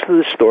the rest of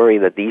the story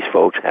that these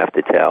folks have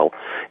to tell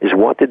is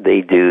what did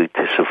they do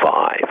to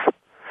survive?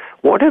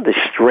 What are the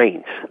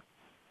strengths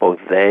both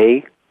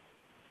they,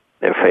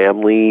 their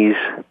families,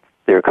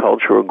 their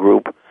cultural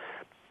group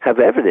have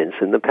evidence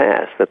in the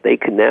past that they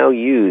can now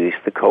use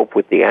to cope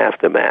with the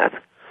aftermath?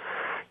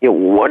 You know,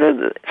 what are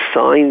the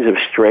signs of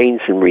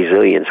strength and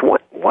resilience?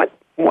 What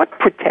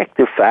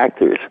protective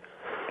factors?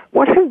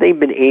 What have they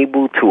been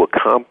able to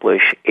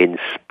accomplish in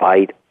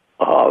spite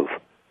of?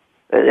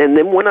 And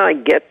then when I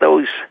get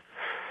those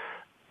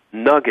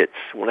nuggets,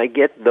 when I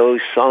get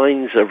those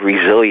signs of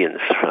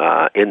resilience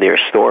in their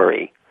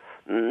story,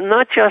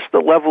 not just the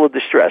level of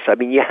distress. I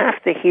mean, you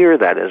have to hear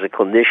that as a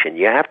clinician.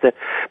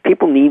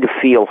 People need to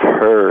feel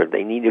heard.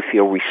 They need to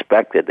feel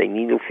respected. They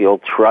need to feel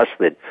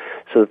trusted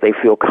so that they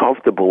feel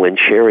comfortable in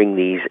sharing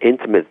these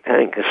intimate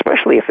things,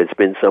 especially if it's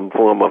been some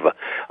form of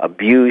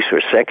abuse or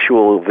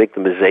sexual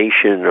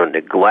victimization or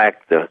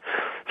neglect or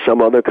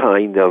some other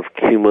kind of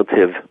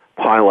cumulative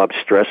pile-up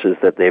stresses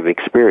that they've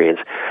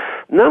experienced.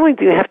 Not only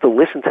do you have to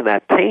listen to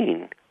that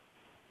pain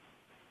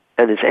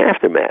and its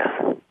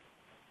aftermath,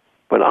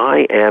 but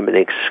I am an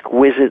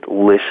exquisite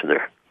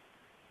listener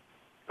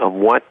of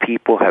what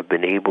people have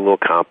been able to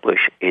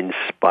accomplish in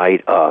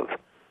spite of.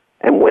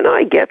 And when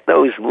I get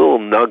those little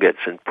nuggets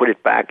and put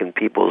it back in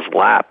people's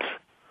laps,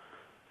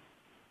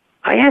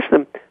 I ask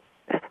them,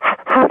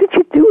 how did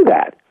you do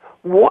that?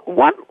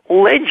 What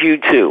led you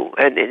to?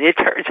 And it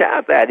turns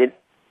out that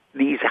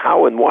these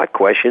how and what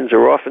questions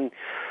are often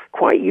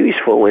quite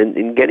useful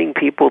in getting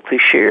people to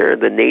share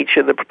the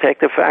nature of the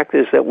protective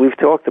factors that we've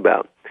talked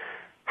about.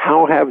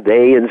 How have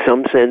they, in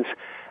some sense,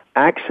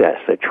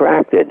 accessed,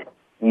 attracted,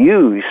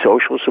 used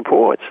social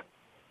supports?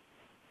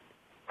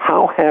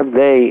 How have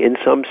they, in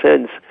some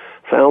sense,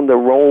 found a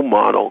role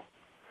model,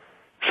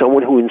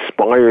 someone who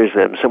inspires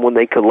them, someone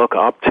they can look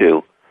up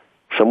to,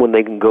 someone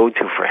they can go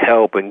to for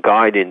help and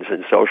guidance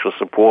and social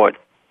support?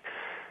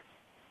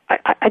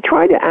 I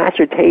try to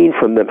ascertain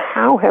from them,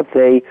 how have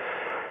they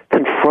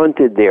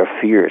confronted their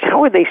fears?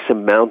 How have they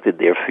surmounted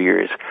their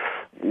fears?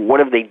 what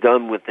have they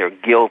done with their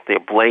guilt, their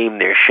blame,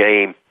 their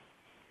shame?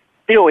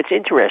 You know, it's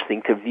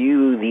interesting to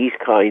view these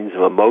kinds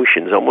of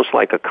emotions almost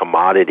like a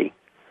commodity.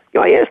 You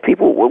know, I ask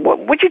people,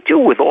 what'd you do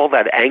with all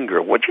that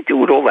anger? What'd you do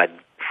with all that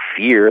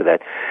fear,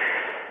 that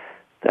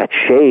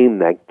shame,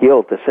 that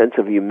guilt, the sense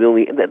of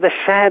humiliation, the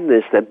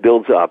sadness that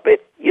builds up?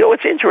 You know,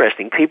 it's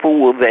interesting. People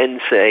will then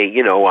say,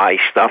 you know, I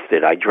stuffed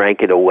it, I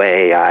drank it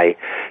away, I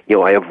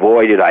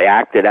avoided, I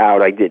acted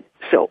out, I did.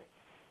 So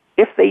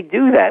if they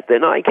do that,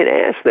 then I can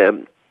ask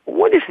them,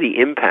 what is the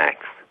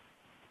impact?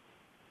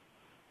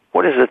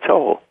 What is the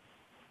toll?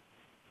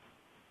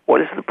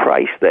 What is the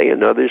price they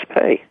and others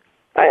pay?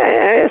 I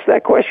ask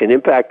that question,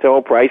 impact,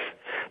 toll, price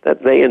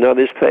that they and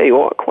others pay,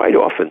 quite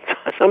often.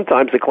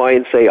 Sometimes the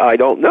clients say, I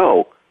don't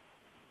know,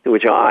 to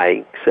which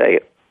I say,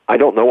 I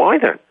don't know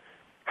either.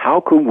 How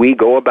could we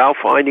go about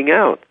finding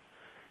out?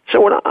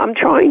 So what I'm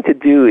trying to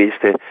do is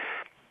to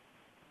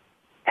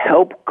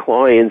help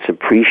clients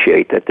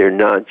appreciate that they're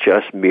not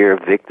just mere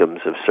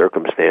victims of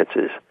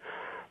circumstances,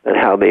 that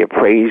how they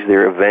appraise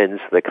their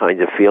events, the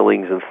kinds of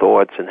feelings and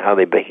thoughts and how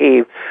they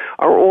behave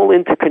are all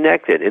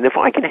interconnected. And if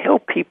I can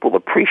help people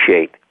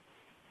appreciate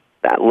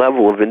that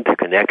level of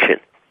interconnection,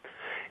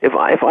 if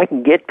I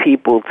can get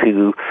people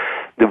to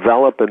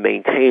develop and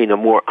maintain a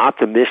more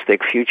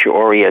optimistic,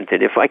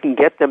 future-oriented, if I can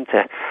get them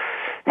to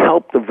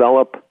help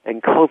develop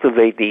and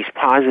cultivate these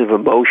positive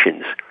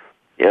emotions,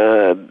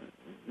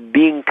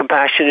 being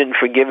compassionate and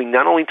forgiving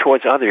not only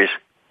towards others,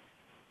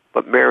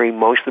 but, Mary,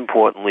 most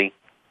importantly,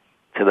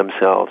 to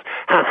themselves.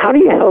 How do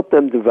you help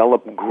them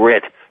develop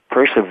grit,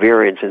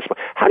 perseverance, and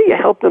how do you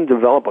help them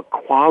develop a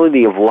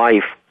quality of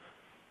life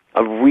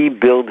of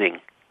rebuilding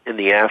in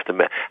the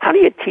aftermath? How do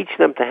you teach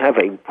them to have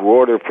a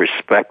broader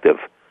perspective?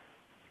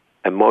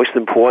 And most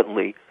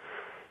importantly,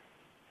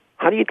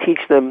 how do you teach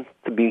them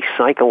to be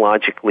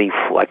psychologically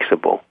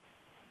flexible,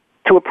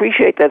 to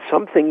appreciate that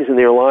some things in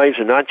their lives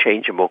are not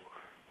changeable,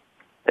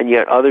 and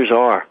yet others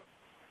are?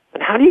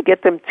 And how do you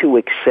get them to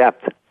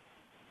accept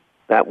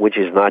that which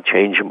is not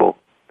changeable?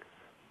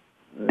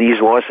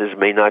 These losses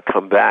may not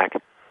come back,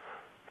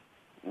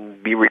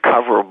 be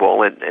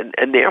recoverable,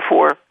 and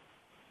therefore,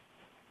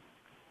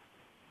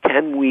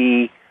 can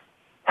we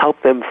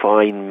help them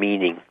find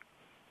meaning?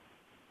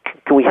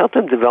 Can we help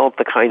them develop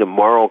the kind of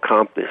moral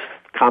compass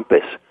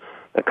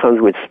that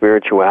comes with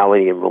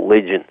spirituality and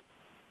religion?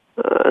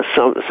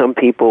 Some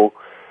people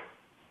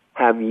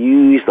have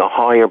used a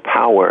higher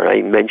power.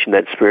 I mentioned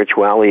that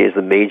spirituality is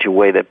the major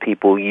way that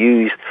people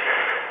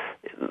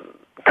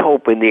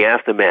cope in the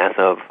aftermath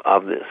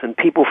of this. And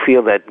people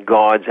feel that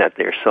God's at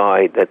their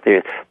side, that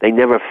they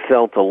never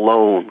felt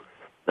alone.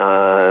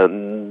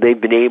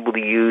 They've been able to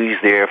use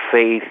their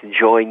faith,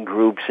 join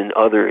groups and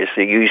others.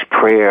 They use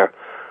prayer,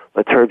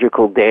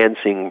 liturgical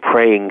dancing,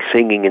 praying,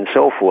 singing, and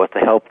so forth to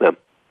help them.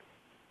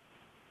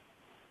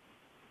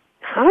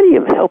 How do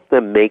you help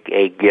them make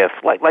a gift?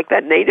 Like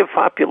that native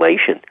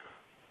population.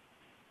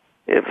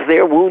 If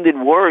they're wounded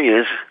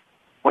warriors,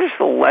 what is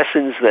the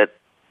lessons that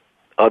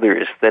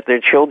others, that their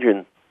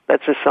children, that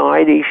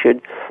society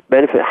should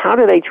benefit? How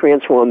do they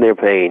transform their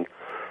pain?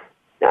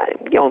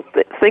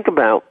 Think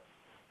about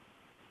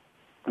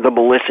the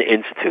Melissa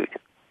Institute.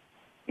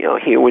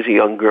 Here was a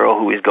young girl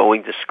who was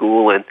going to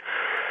school in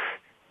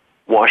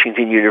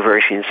Washington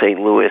University in St.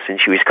 Louis, and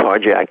she was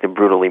carjacked and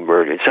brutally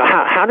murdered. So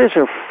how does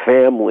her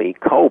family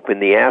cope in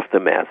the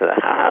aftermath,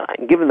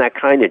 given that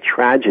kind of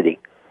tragedy?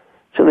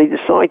 So they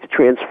decide to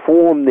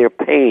transform their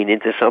pain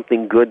into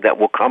something good that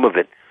will come of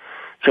it.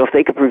 So if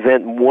they could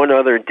prevent one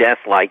other death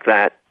like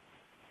that,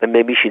 then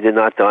maybe she did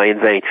not die in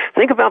vain.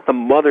 Think about the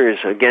Mothers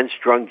Against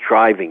Drunk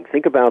Driving.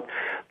 Think about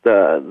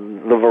the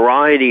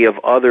variety of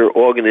other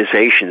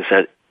organizations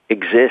that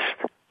exist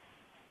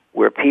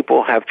where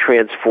people have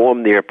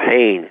transformed their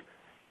pain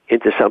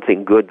into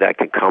something good that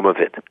can come of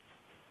it.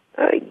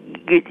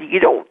 You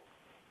don't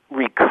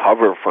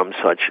recover from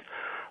such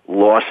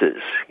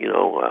losses,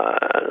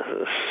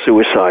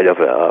 suicide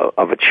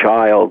of a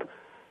child.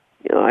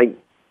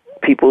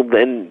 People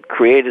then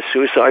create a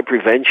suicide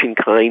prevention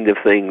kind of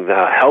thing,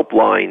 the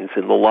helplines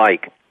and the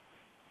like.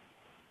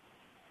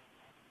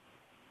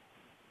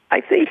 I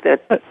think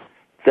that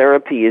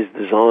therapy is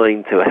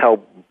designed to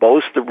help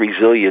bolster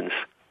resilience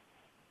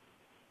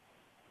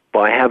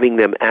by having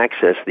them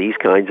access these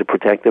kinds of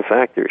protective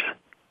factors.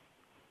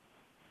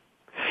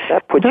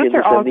 That puts you in the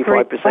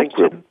 75%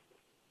 group.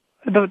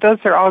 Those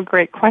are all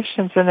great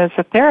questions. And as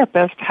a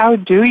therapist, how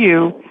do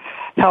you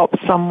help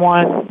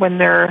someone when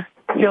they're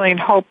feeling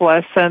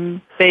hopeless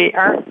and they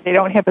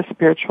don't have a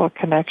spiritual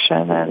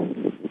connection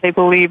and they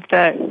believe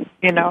that,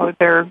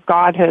 their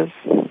God has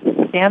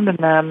abandoned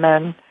them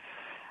and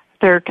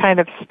they're kind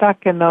of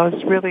stuck in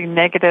those really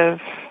negative,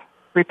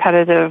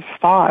 repetitive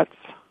thoughts?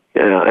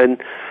 Yeah,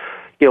 and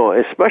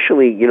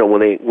especially,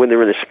 when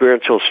they're in a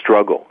spiritual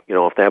struggle,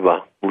 if they have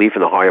a belief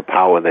in a higher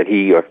power that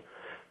he or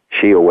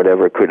she or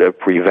whatever could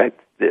prevent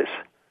this,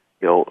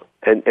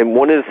 and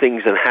one of the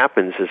things that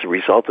happens as a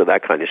result of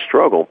that kind of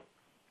struggle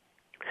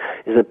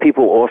is that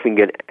people often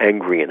get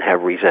angry and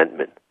have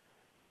resentment.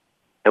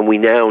 And we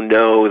now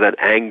know that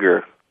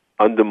anger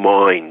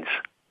undermines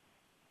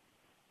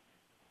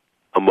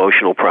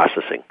emotional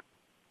processing.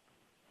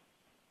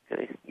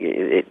 Okay?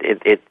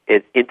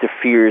 It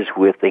interferes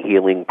with the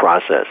healing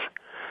process.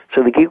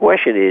 So the key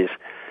question is,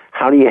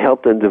 how do you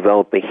help them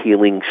develop a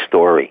healing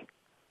story?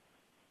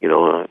 You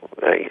know,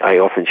 I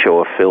often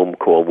show a film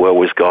called Where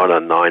Was God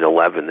on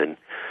 9/11, and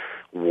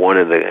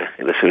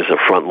this was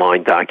a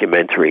frontline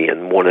documentary,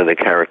 and one of the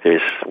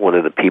characters, one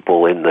of the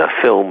people in the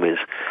film is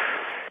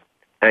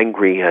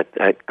angry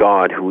at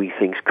God, who he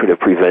thinks could have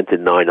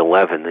prevented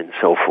 9/11 and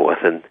so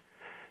forth. And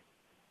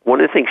one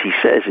of the things he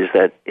says is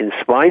that in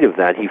spite of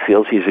that, he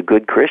feels he's a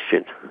good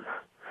Christian.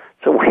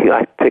 So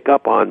I pick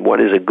up on what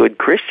is a good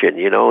Christian,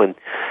 you know, and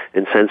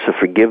sense of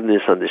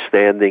forgiveness,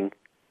 understanding,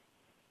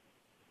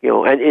 you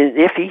know, and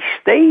if he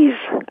stays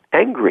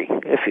angry,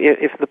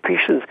 if the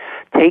person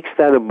takes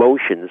that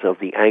emotions of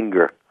the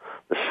anger,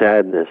 the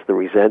sadness, the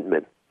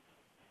resentment,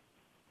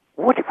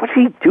 what does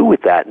he do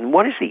with that, and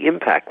what is the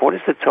impact? What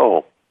is the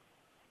toll?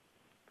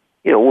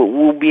 You know,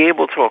 we'll be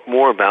able to talk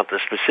more about the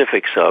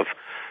specifics of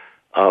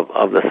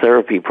the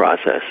therapy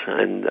process,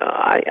 and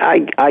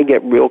I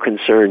get real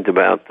concerned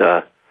about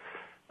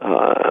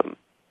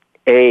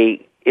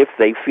if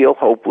they feel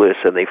hopeless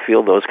and they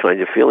feel those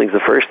kinds of feelings, the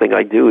first thing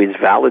I do is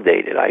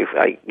validate it. I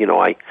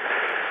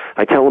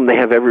tell them they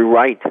have every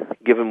right,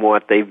 given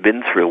what they've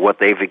been through, what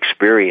they've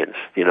experienced,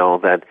 you know,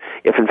 that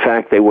if in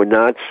fact they were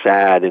not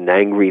sad and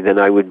angry, then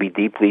I would be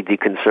deeply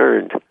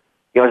deconcerned.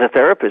 You know, as a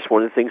therapist,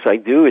 one of the things I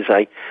do is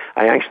I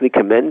actually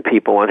commend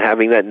people on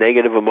having that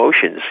negative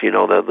emotions, you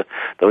know,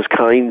 those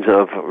kinds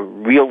of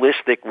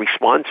realistic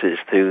responses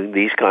to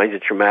these kinds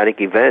of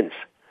traumatic events.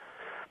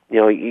 You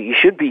know, you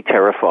should be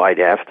terrified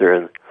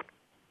after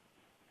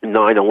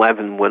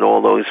 9/11 when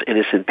all those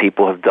innocent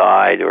people have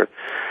died, or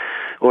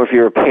if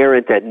you're a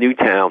parent at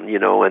Newtown, you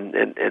know,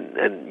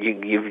 and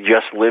you've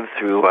just lived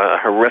through a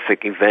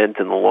horrific event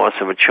and the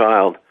loss of a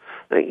child.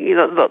 You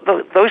know,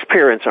 those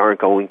parents aren't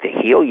going to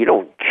heal. You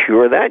don't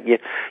cure that. You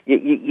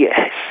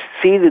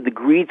see the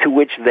degree to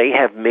which they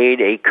have made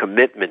a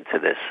commitment to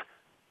this.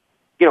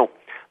 You know,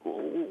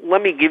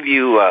 let me give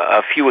you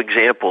a few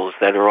examples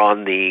that are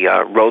on the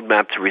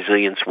Roadmap to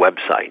Resilience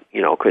website,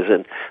 you know, because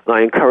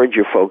I encourage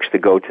you folks to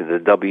go to the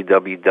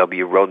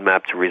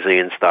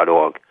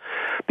www.roadmaptoresilience.org,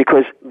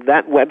 because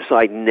that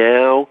website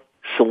now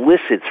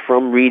solicits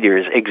from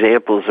readers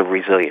examples of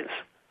resilience.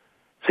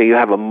 So you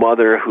have a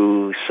mother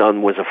whose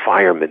son was a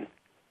fireman,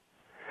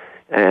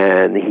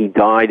 and he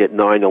died at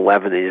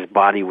 9/11, and his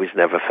body was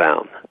never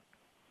found.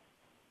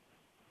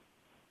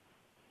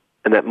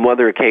 And that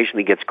mother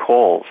occasionally gets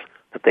calls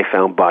that they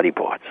found body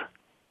parts.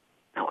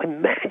 Now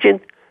imagine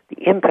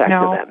the impact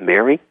of that,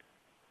 Mary.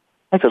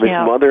 So this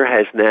mother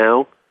has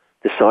now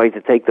decided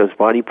to take those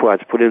body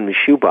parts, put it in the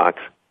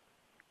shoebox,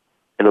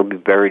 and it'll be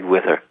buried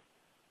with her.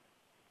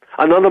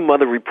 Another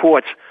mother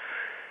reports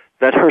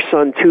that her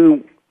son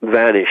too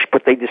vanished,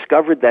 but they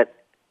discovered that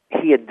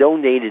he had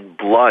donated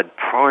blood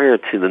prior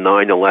to the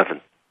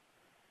 9/11.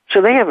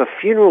 So they have a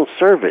funeral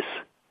service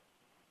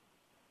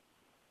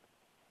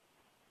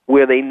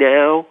where they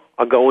now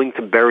are going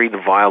to bury the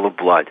vial of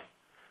blood.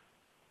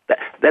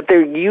 That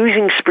they're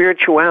using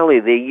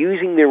spirituality, they're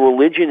using their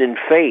religion and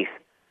faith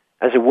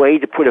as a way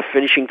to put a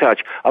finishing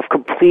touch of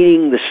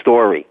completing the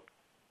story.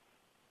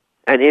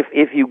 And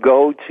if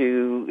your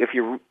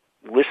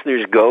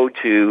listeners go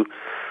to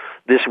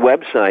this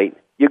website,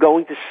 you're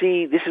going to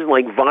see this is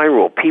like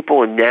viral.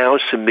 People are now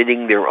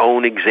submitting their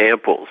own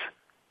examples.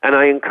 And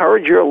I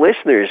encourage your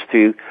listeners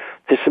to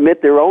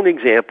submit their own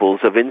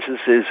examples of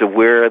instances of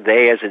where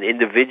they, as an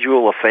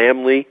individual, a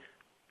family,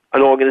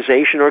 an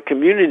organization, or a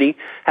community,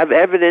 have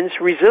evidenced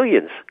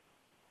resilience.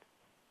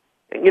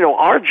 You know,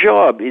 our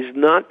job is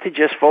not to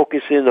just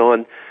focus in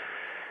on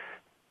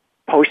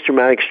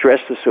post-traumatic stress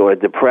disorder,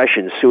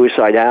 depression,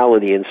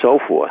 suicidality, and so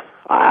forth.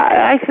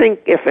 I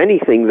think, if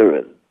anything,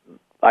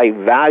 I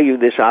value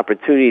this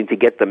opportunity to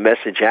get the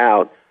message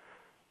out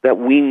that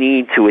we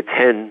need to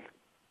attend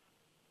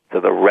to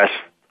the rest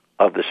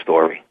of the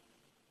story.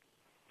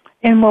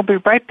 And we'll be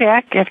right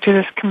back after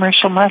this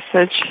commercial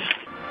message.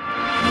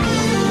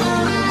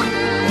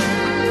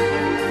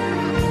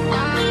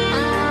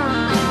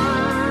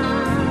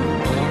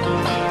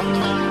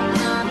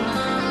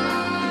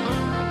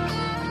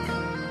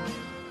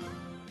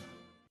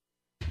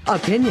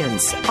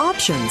 Opinions,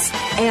 options,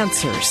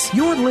 answers.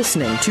 You're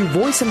listening to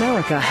Voice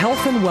America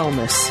Health and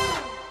Wellness.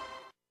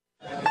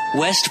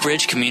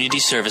 Westbridge Community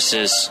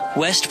Services.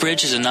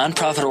 Westbridge is a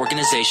nonprofit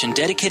organization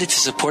dedicated to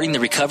supporting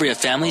the recovery of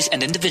families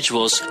and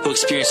individuals who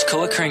experience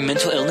co-occurring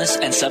mental illness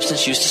and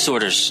substance use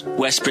disorders.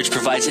 Westbridge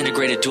provides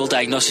integrated dual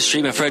diagnosis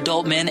treatment for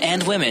adult men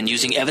and women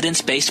using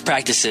evidence-based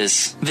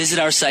practices. Visit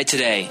our site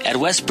today at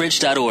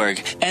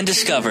westbridge.org and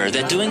discover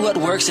that doing what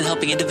works in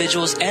helping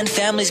individuals and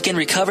families gain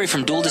recovery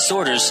from dual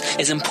disorders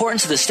is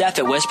important to the staff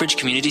at Westbridge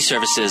Community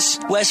Services.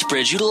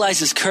 Westbridge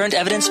utilizes current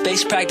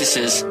evidence-based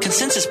practices,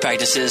 consensus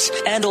practices,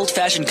 and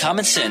old-fashioned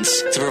common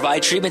sense to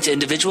provide treatment to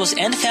individuals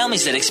and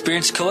families that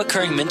experience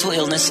co-occurring mental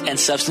illness and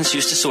substance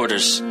use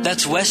disorders.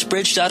 That's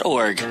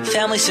westbridge.org,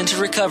 Family-Centered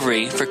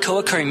Recovery for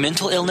co-occurring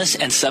mental illness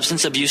and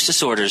substance abuse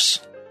disorders.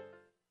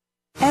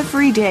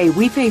 Every day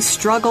we face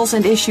struggles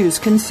and issues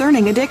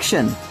concerning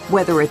addiction,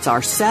 whether it's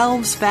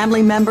ourselves,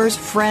 family members,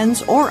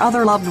 friends, or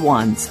other loved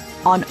ones.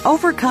 On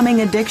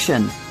Overcoming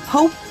Addiction,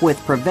 Hope with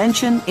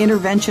Prevention,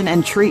 Intervention,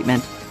 and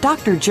Treatment,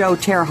 Dr. Joe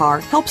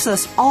Terhar helps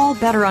us all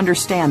better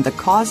understand the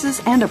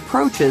causes and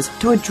approaches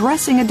to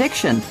addressing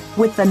addiction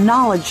with the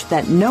knowledge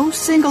that no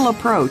single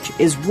approach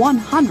is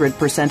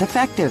 100%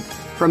 effective.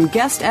 From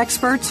guest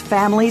experts,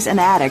 families, and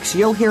addicts,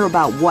 you'll hear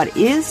about what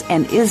is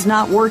and is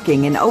not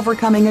working in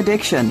overcoming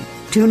addiction.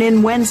 Tune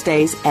in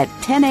Wednesdays at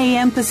 10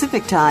 a.m.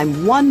 Pacific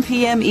Time, 1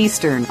 p.m.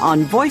 Eastern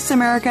on Voice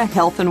America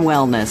Health and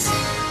Wellness.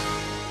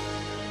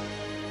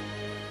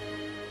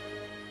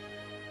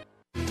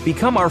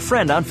 Become our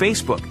friend on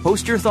Facebook.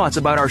 Post your thoughts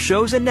about our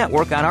shows and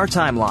network on our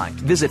timeline.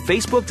 Visit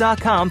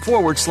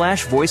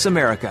Facebook.com/Voice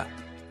America.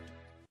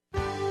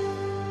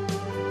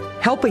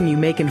 Helping you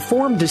make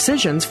informed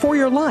decisions for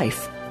your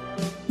life.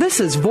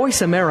 This is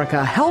Voice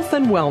America Health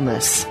and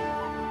Wellness.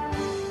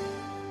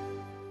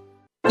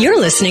 You're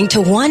listening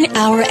to 1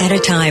 Hour at a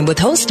Time with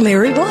host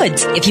Mary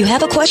Woods. If you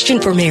have a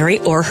question for Mary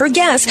or her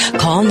guest,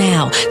 call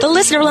now. The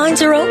listener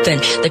lines are open.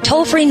 The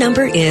toll-free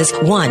number is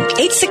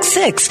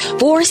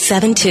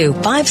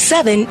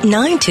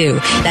 1-866-472-5792.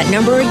 That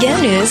number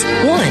again is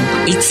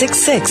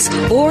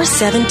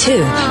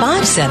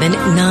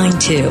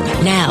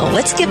 1-866-472-5792. Now,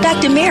 let's get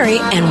back to Mary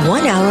and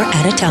 1 Hour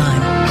at a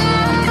Time.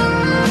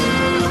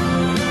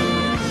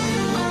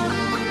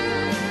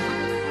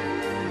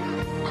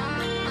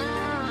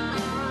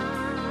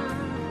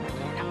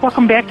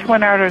 Welcome back to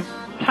 1 Hour at a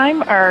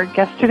Time. Our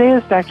guest today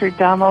is Dr.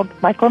 Donald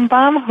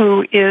Meichenbaum,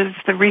 who is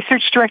the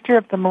Research Director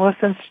of the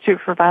Melissa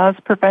Institute for Violence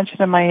Prevention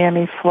in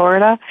Miami,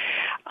 Florida.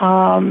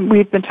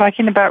 We've been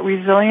talking about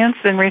resilience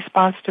in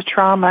response to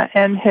trauma,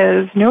 and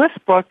his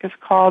newest book is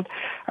called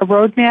A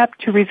Roadmap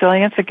to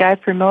Resilience, a Guide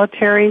for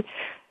Military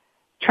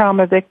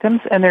Trauma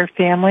Victims and Their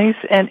Families.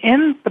 And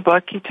in the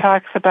book, he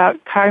talks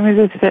about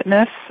cognitive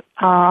fitness,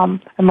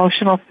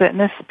 emotional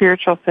fitness,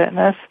 spiritual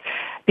fitness,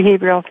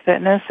 behavioral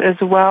fitness, as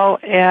well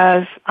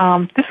as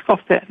physical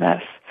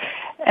fitness.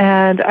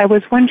 And I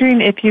was wondering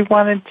if you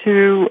wanted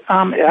to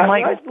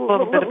enlighten a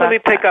little bit about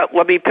that.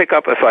 Let me pick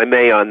up, if I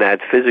may, on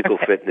that physical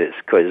fitness,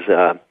 because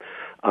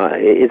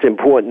it's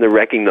important to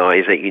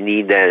recognize that you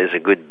need that as a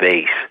good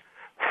base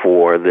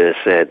for this.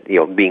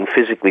 Being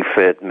physically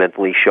fit,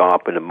 mentally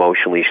sharp, and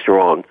emotionally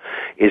strong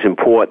is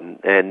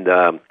important. And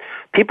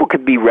people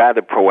could be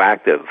rather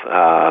proactive.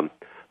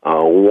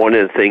 One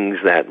of the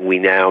things that we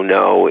now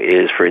know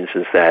is, for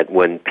instance, that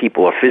when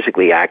people are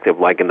physically active,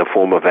 like in the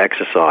form of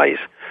exercise,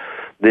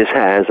 this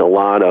has a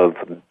lot of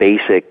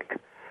basic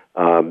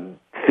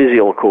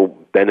physical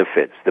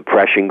benefits.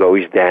 Depression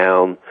goes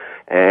down,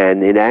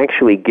 and it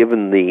actually,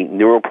 given the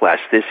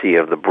neuroplasticity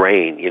of the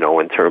brain,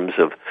 in terms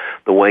of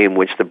the way in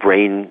which the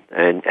brain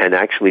and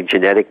actually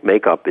genetic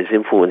makeup is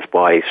influenced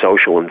by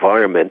social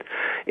environment,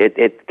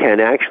 it can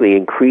actually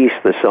increase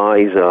the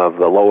size of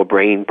the lower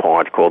brain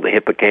part called the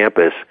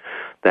hippocampus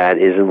that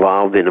is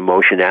involved in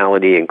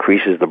emotionality,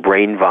 increases the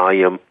brain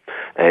volume,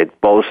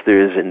 it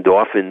bolsters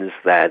endorphins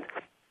that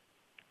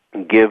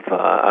give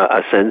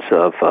a sense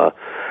of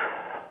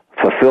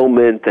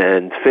fulfillment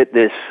and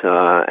fitness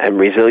and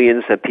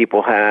resilience that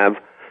people have.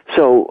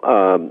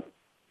 So,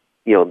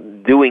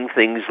 doing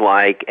things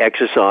like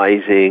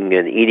exercising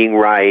and eating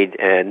right.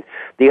 And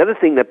the other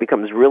thing that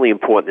becomes really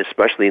important,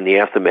 especially in the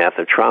aftermath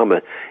of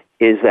trauma,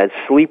 is that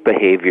sleep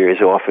behavior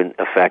is often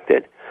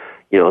affected.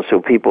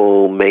 So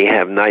people may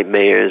have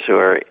nightmares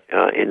or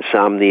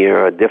insomnia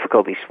or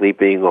difficulty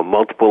sleeping or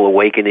multiple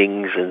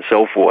awakenings and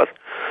so forth.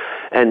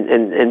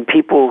 And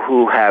people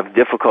who have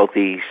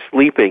difficulty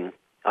sleeping,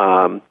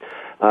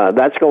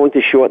 that's going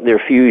to shorten their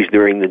fuse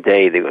during the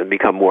day. They're going to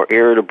become more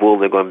irritable.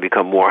 They're going to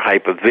become more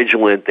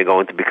hypervigilant. They're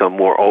going to become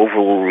more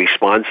overly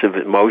responsive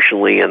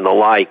emotionally and the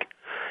like.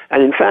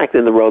 And in fact,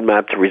 in the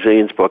Roadmap to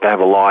Resilience book, I have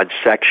a large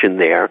section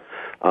there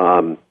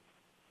on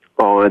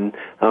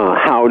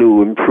how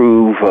to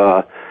improve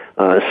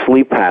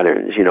sleep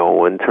patterns,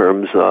 in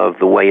terms of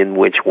the way in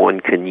which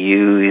one can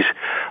use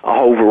a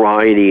whole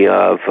variety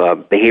of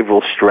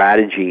behavioral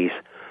strategies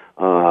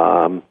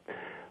of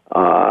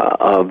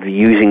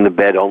using the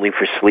bed only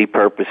for sleep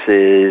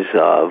purposes,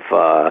 of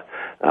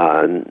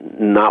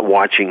not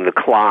watching the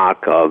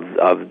clock, of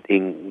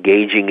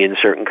engaging in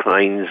certain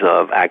kinds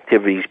of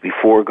activities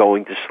before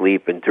going to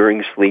sleep and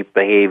during sleep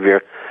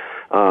behavior.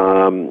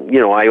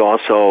 I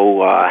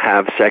also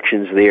have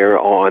sections there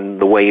on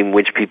the way in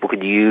which people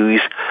could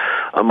use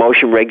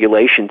emotion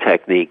regulation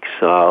techniques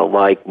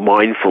like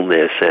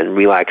mindfulness and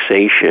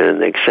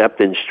relaxation,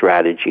 acceptance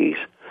strategies.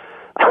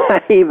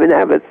 I even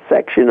have a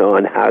section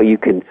on how you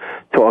can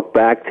talk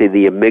back to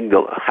the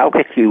amygdala. How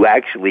can you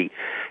actually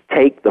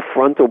take the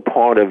frontal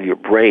part of your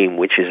brain,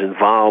 which is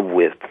involved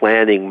with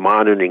planning,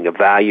 monitoring,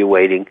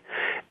 evaluating,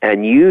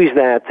 and use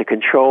that to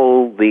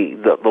control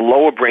the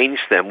lower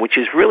brainstem, which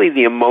is really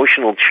the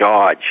emotional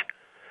charge.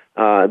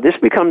 This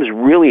becomes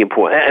really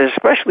important, and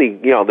especially,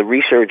 the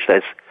research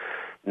that's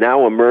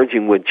now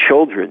emerging with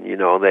children.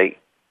 They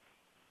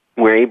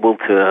were able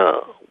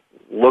to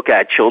look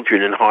at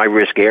children in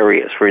high-risk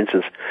areas. For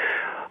instance,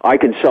 I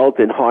consult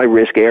in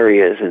high-risk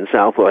areas in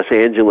South Los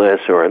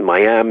Angeles or in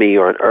Miami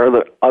or in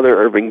other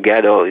urban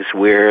ghettos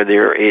where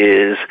there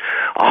is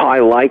a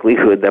high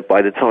likelihood that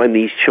by the time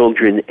these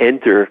children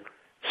enter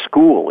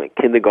school, in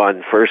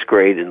kindergarten, first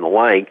grade, and the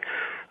like,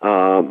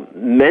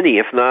 many,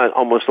 if not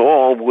almost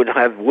all, would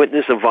have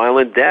witnessed a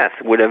violent death,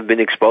 would have been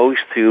exposed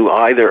to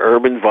either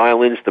urban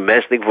violence,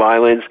 domestic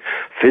violence,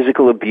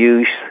 physical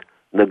abuse,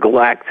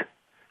 neglect,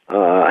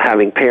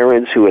 having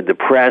parents who are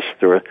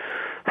depressed or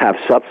have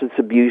substance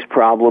abuse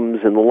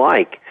problems and the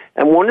like.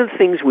 And one of the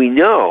things we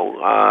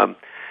know,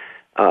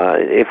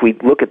 if we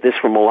look at this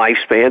from a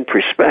lifespan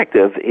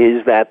perspective,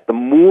 is that the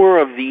more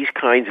of these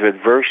kinds of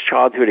adverse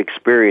childhood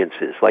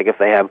experiences, like if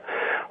they have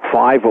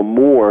 5 or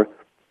more,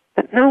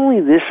 that not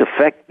only this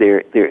affect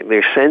their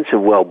sense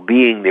of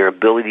well-being, their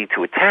ability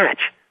to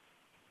attach,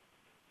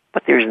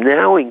 but there's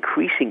now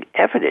increasing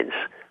evidence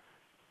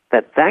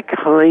that that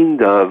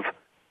kind of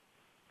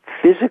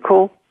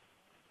physical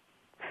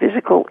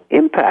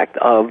impact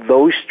of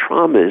those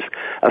traumas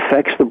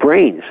affects the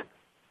brains.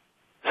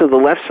 So the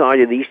left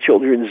side of these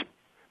children's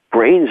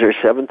brains are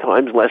 7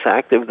 times less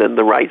active than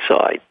the right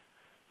side.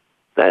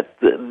 That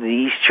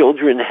these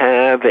children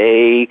have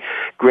a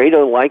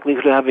greater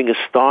likelihood of having a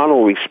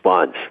startle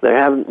response.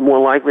 They're more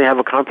likely to have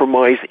a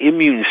compromised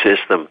immune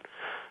system.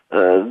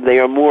 They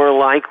are more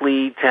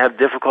likely to have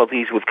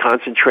difficulties with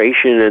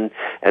concentration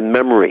and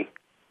memory.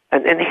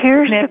 And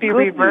here's the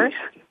good news.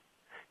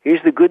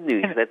 Here's the good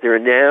news, that there are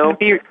now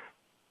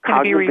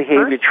cognitive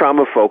behavior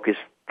trauma-focused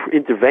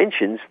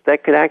interventions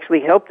that could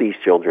actually help these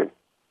children.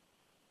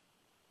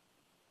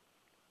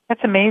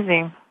 That's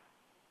amazing.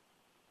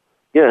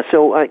 Yeah,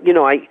 so if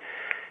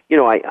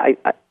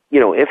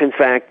in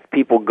fact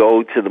people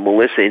go to the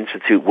Melissa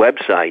Institute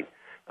website,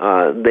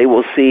 they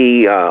will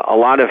see a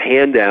lot of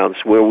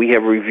handouts where we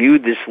have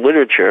reviewed this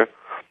literature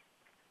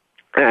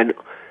and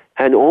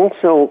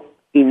also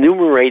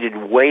enumerated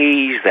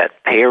ways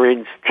that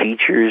parents,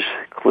 teachers,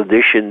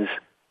 clinicians,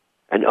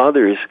 and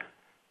others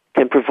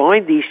can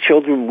provide these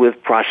children with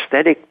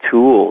prosthetic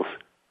tools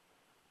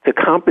to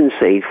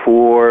compensate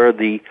for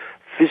the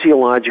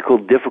physiological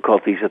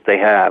difficulties that they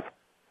have.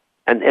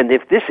 And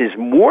if this is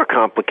more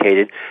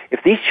complicated,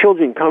 if these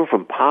children come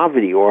from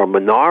poverty or a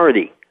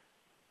minority,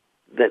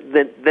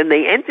 then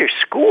they enter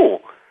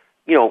school,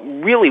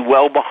 really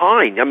well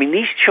behind. I mean,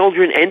 these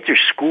children enter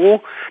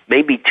school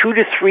maybe 2,000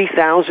 to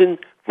 3,000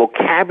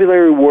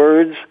 vocabulary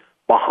words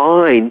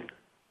behind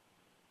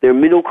their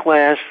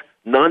middle-class,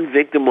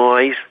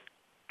 non-victimized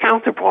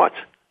counterparts.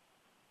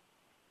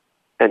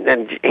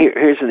 And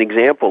here's an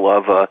example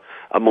of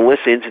a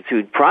Melissa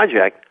Institute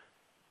project.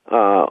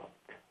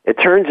 It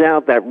turns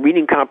out that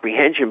reading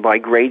comprehension by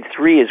grade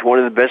 3 is one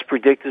of the best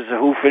predictors of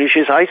who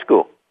finishes high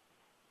school.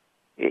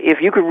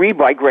 If you can read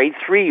by grade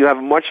 3, you have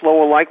a much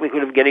lower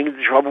likelihood of getting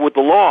into trouble with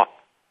the law.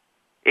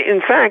 In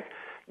fact,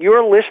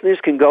 your listeners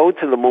can go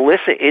to the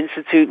Melissa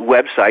Institute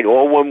website,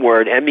 all one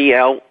word,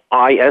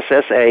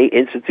 MELISSA,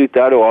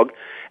 institute.org,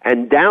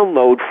 and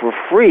download for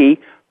free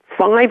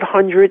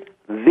 500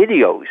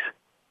 videos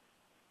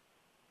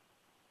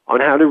on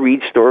how to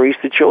read stories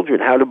to children,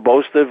 how to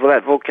bolster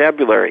that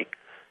vocabulary,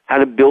 how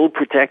to build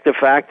protective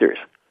factors.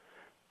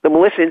 The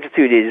Melissa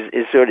Institute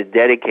is sort of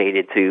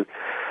dedicated to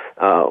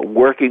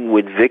working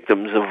with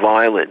victims of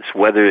violence,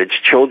 whether it's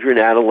children,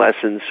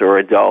 adolescents, or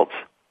adults.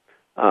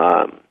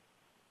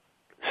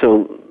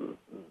 So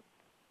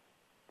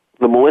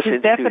the Melissa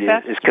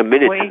Institute is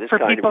committed to this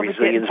kind of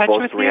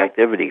resilience-bolstering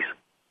activities.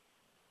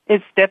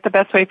 Is that the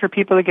best way for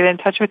people to get in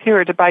touch with you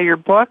or to buy your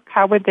book?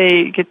 How would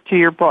they get to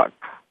your book?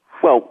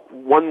 Well,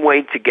 one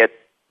way to get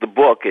the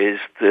book is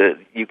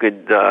you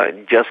could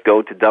just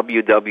go to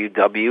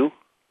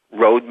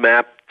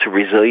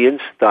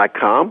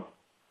www.roadmaptoresilience.com,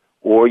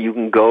 or you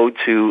can go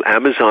to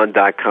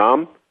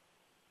Amazon.com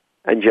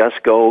and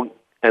just go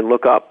and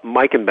look up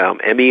Meichenbaum,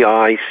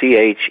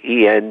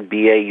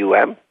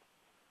 Meichenbaum,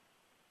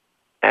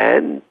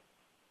 and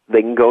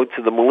they can go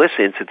to the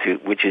Melissa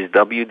Institute, which is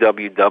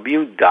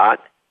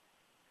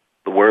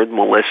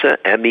www.Melissa,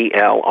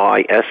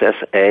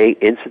 MELISSA,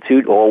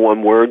 Institute, all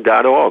one word,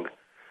 .org.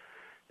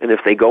 And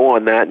if they go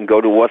on that and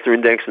go to Author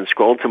Index and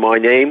scroll to my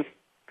name,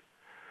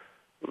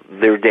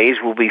 their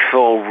days will be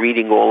full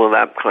reading all of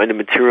that kind of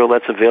material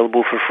that's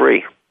available for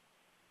free.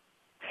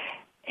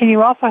 And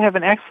you also have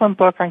an excellent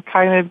book on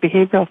cognitive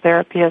behavioral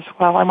therapy as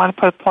well. I want to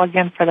put a plug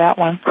in for that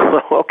one.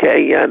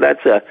 Okay, yeah,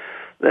 that's sort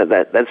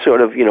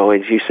of,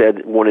 as you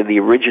said, one of the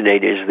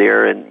originators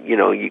there, and,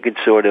 you could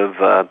sort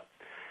of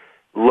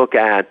look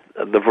at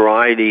the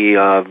variety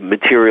of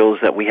materials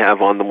that we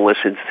have on the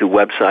Melissa Institute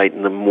website,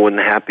 and I'm more than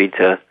happy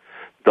to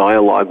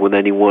dialogue with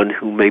anyone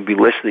who may be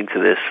listening to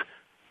this.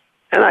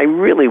 And I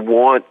really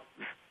want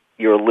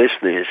your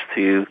listeners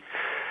to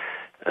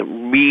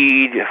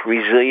read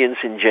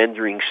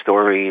resilience-engendering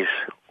stories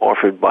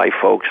offered by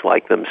folks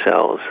like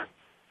themselves.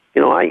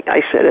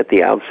 I said at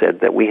the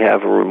outset that we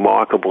have a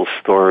remarkable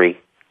story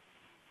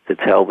to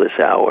tell this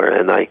hour,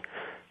 and I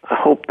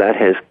hope that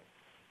has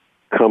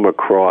come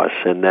across,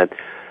 and that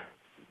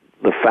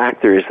the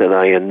factors that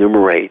I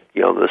enumerate,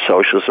 the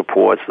social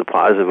supports, the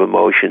positive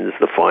emotions,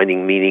 the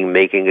finding meaning,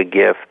 making a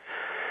gift,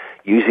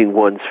 using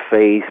one's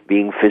faith,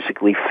 being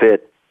physically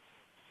fit,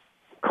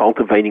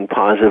 cultivating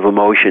positive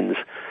emotions,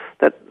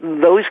 that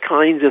those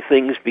kinds of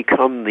things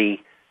become the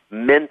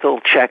mental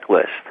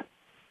checklist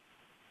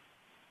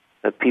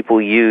that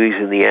people use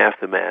in the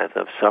aftermath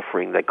of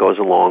suffering that goes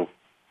along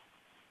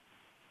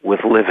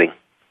with living.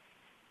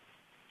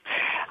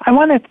 I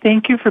want to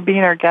thank you for being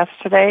our guest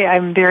today.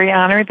 I'm very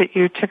honored that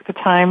you took the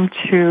time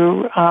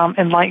to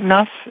enlighten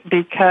us,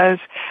 because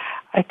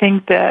I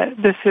think that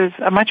this is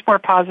a much more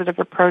positive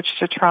approach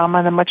to trauma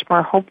and a much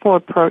more hopeful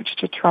approach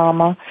to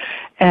trauma.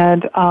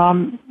 And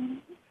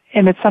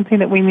it's something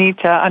that we need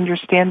to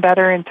understand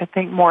better and to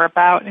think more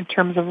about in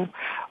terms of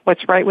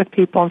what's right with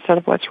people instead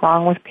of what's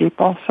wrong with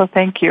people. So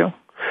thank you.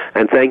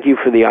 And thank you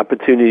for the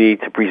opportunity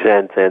to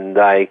present, and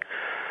I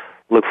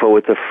look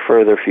forward to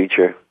further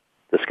future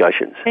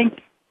discussions.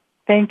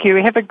 Thank you.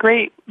 Have a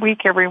great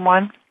week,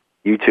 everyone.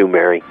 You too,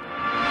 Mary.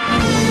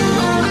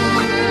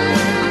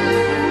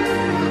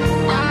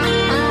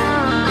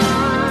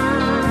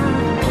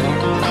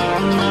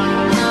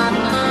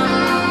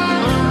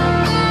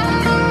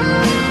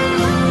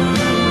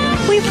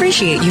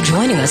 Appreciate you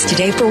joining us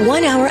today for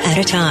 1 hour at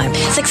a time.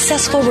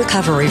 Successful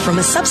recovery from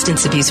a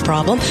substance abuse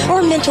problem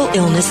or mental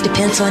illness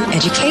depends on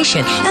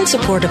education and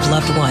support of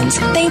loved ones.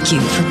 Thank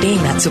you for being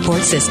that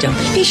support system.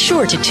 Be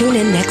sure to tune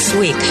in next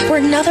week for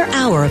another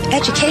hour of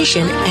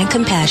education and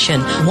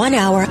compassion, 1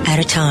 hour at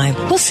a time.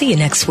 We'll see you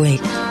next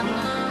week.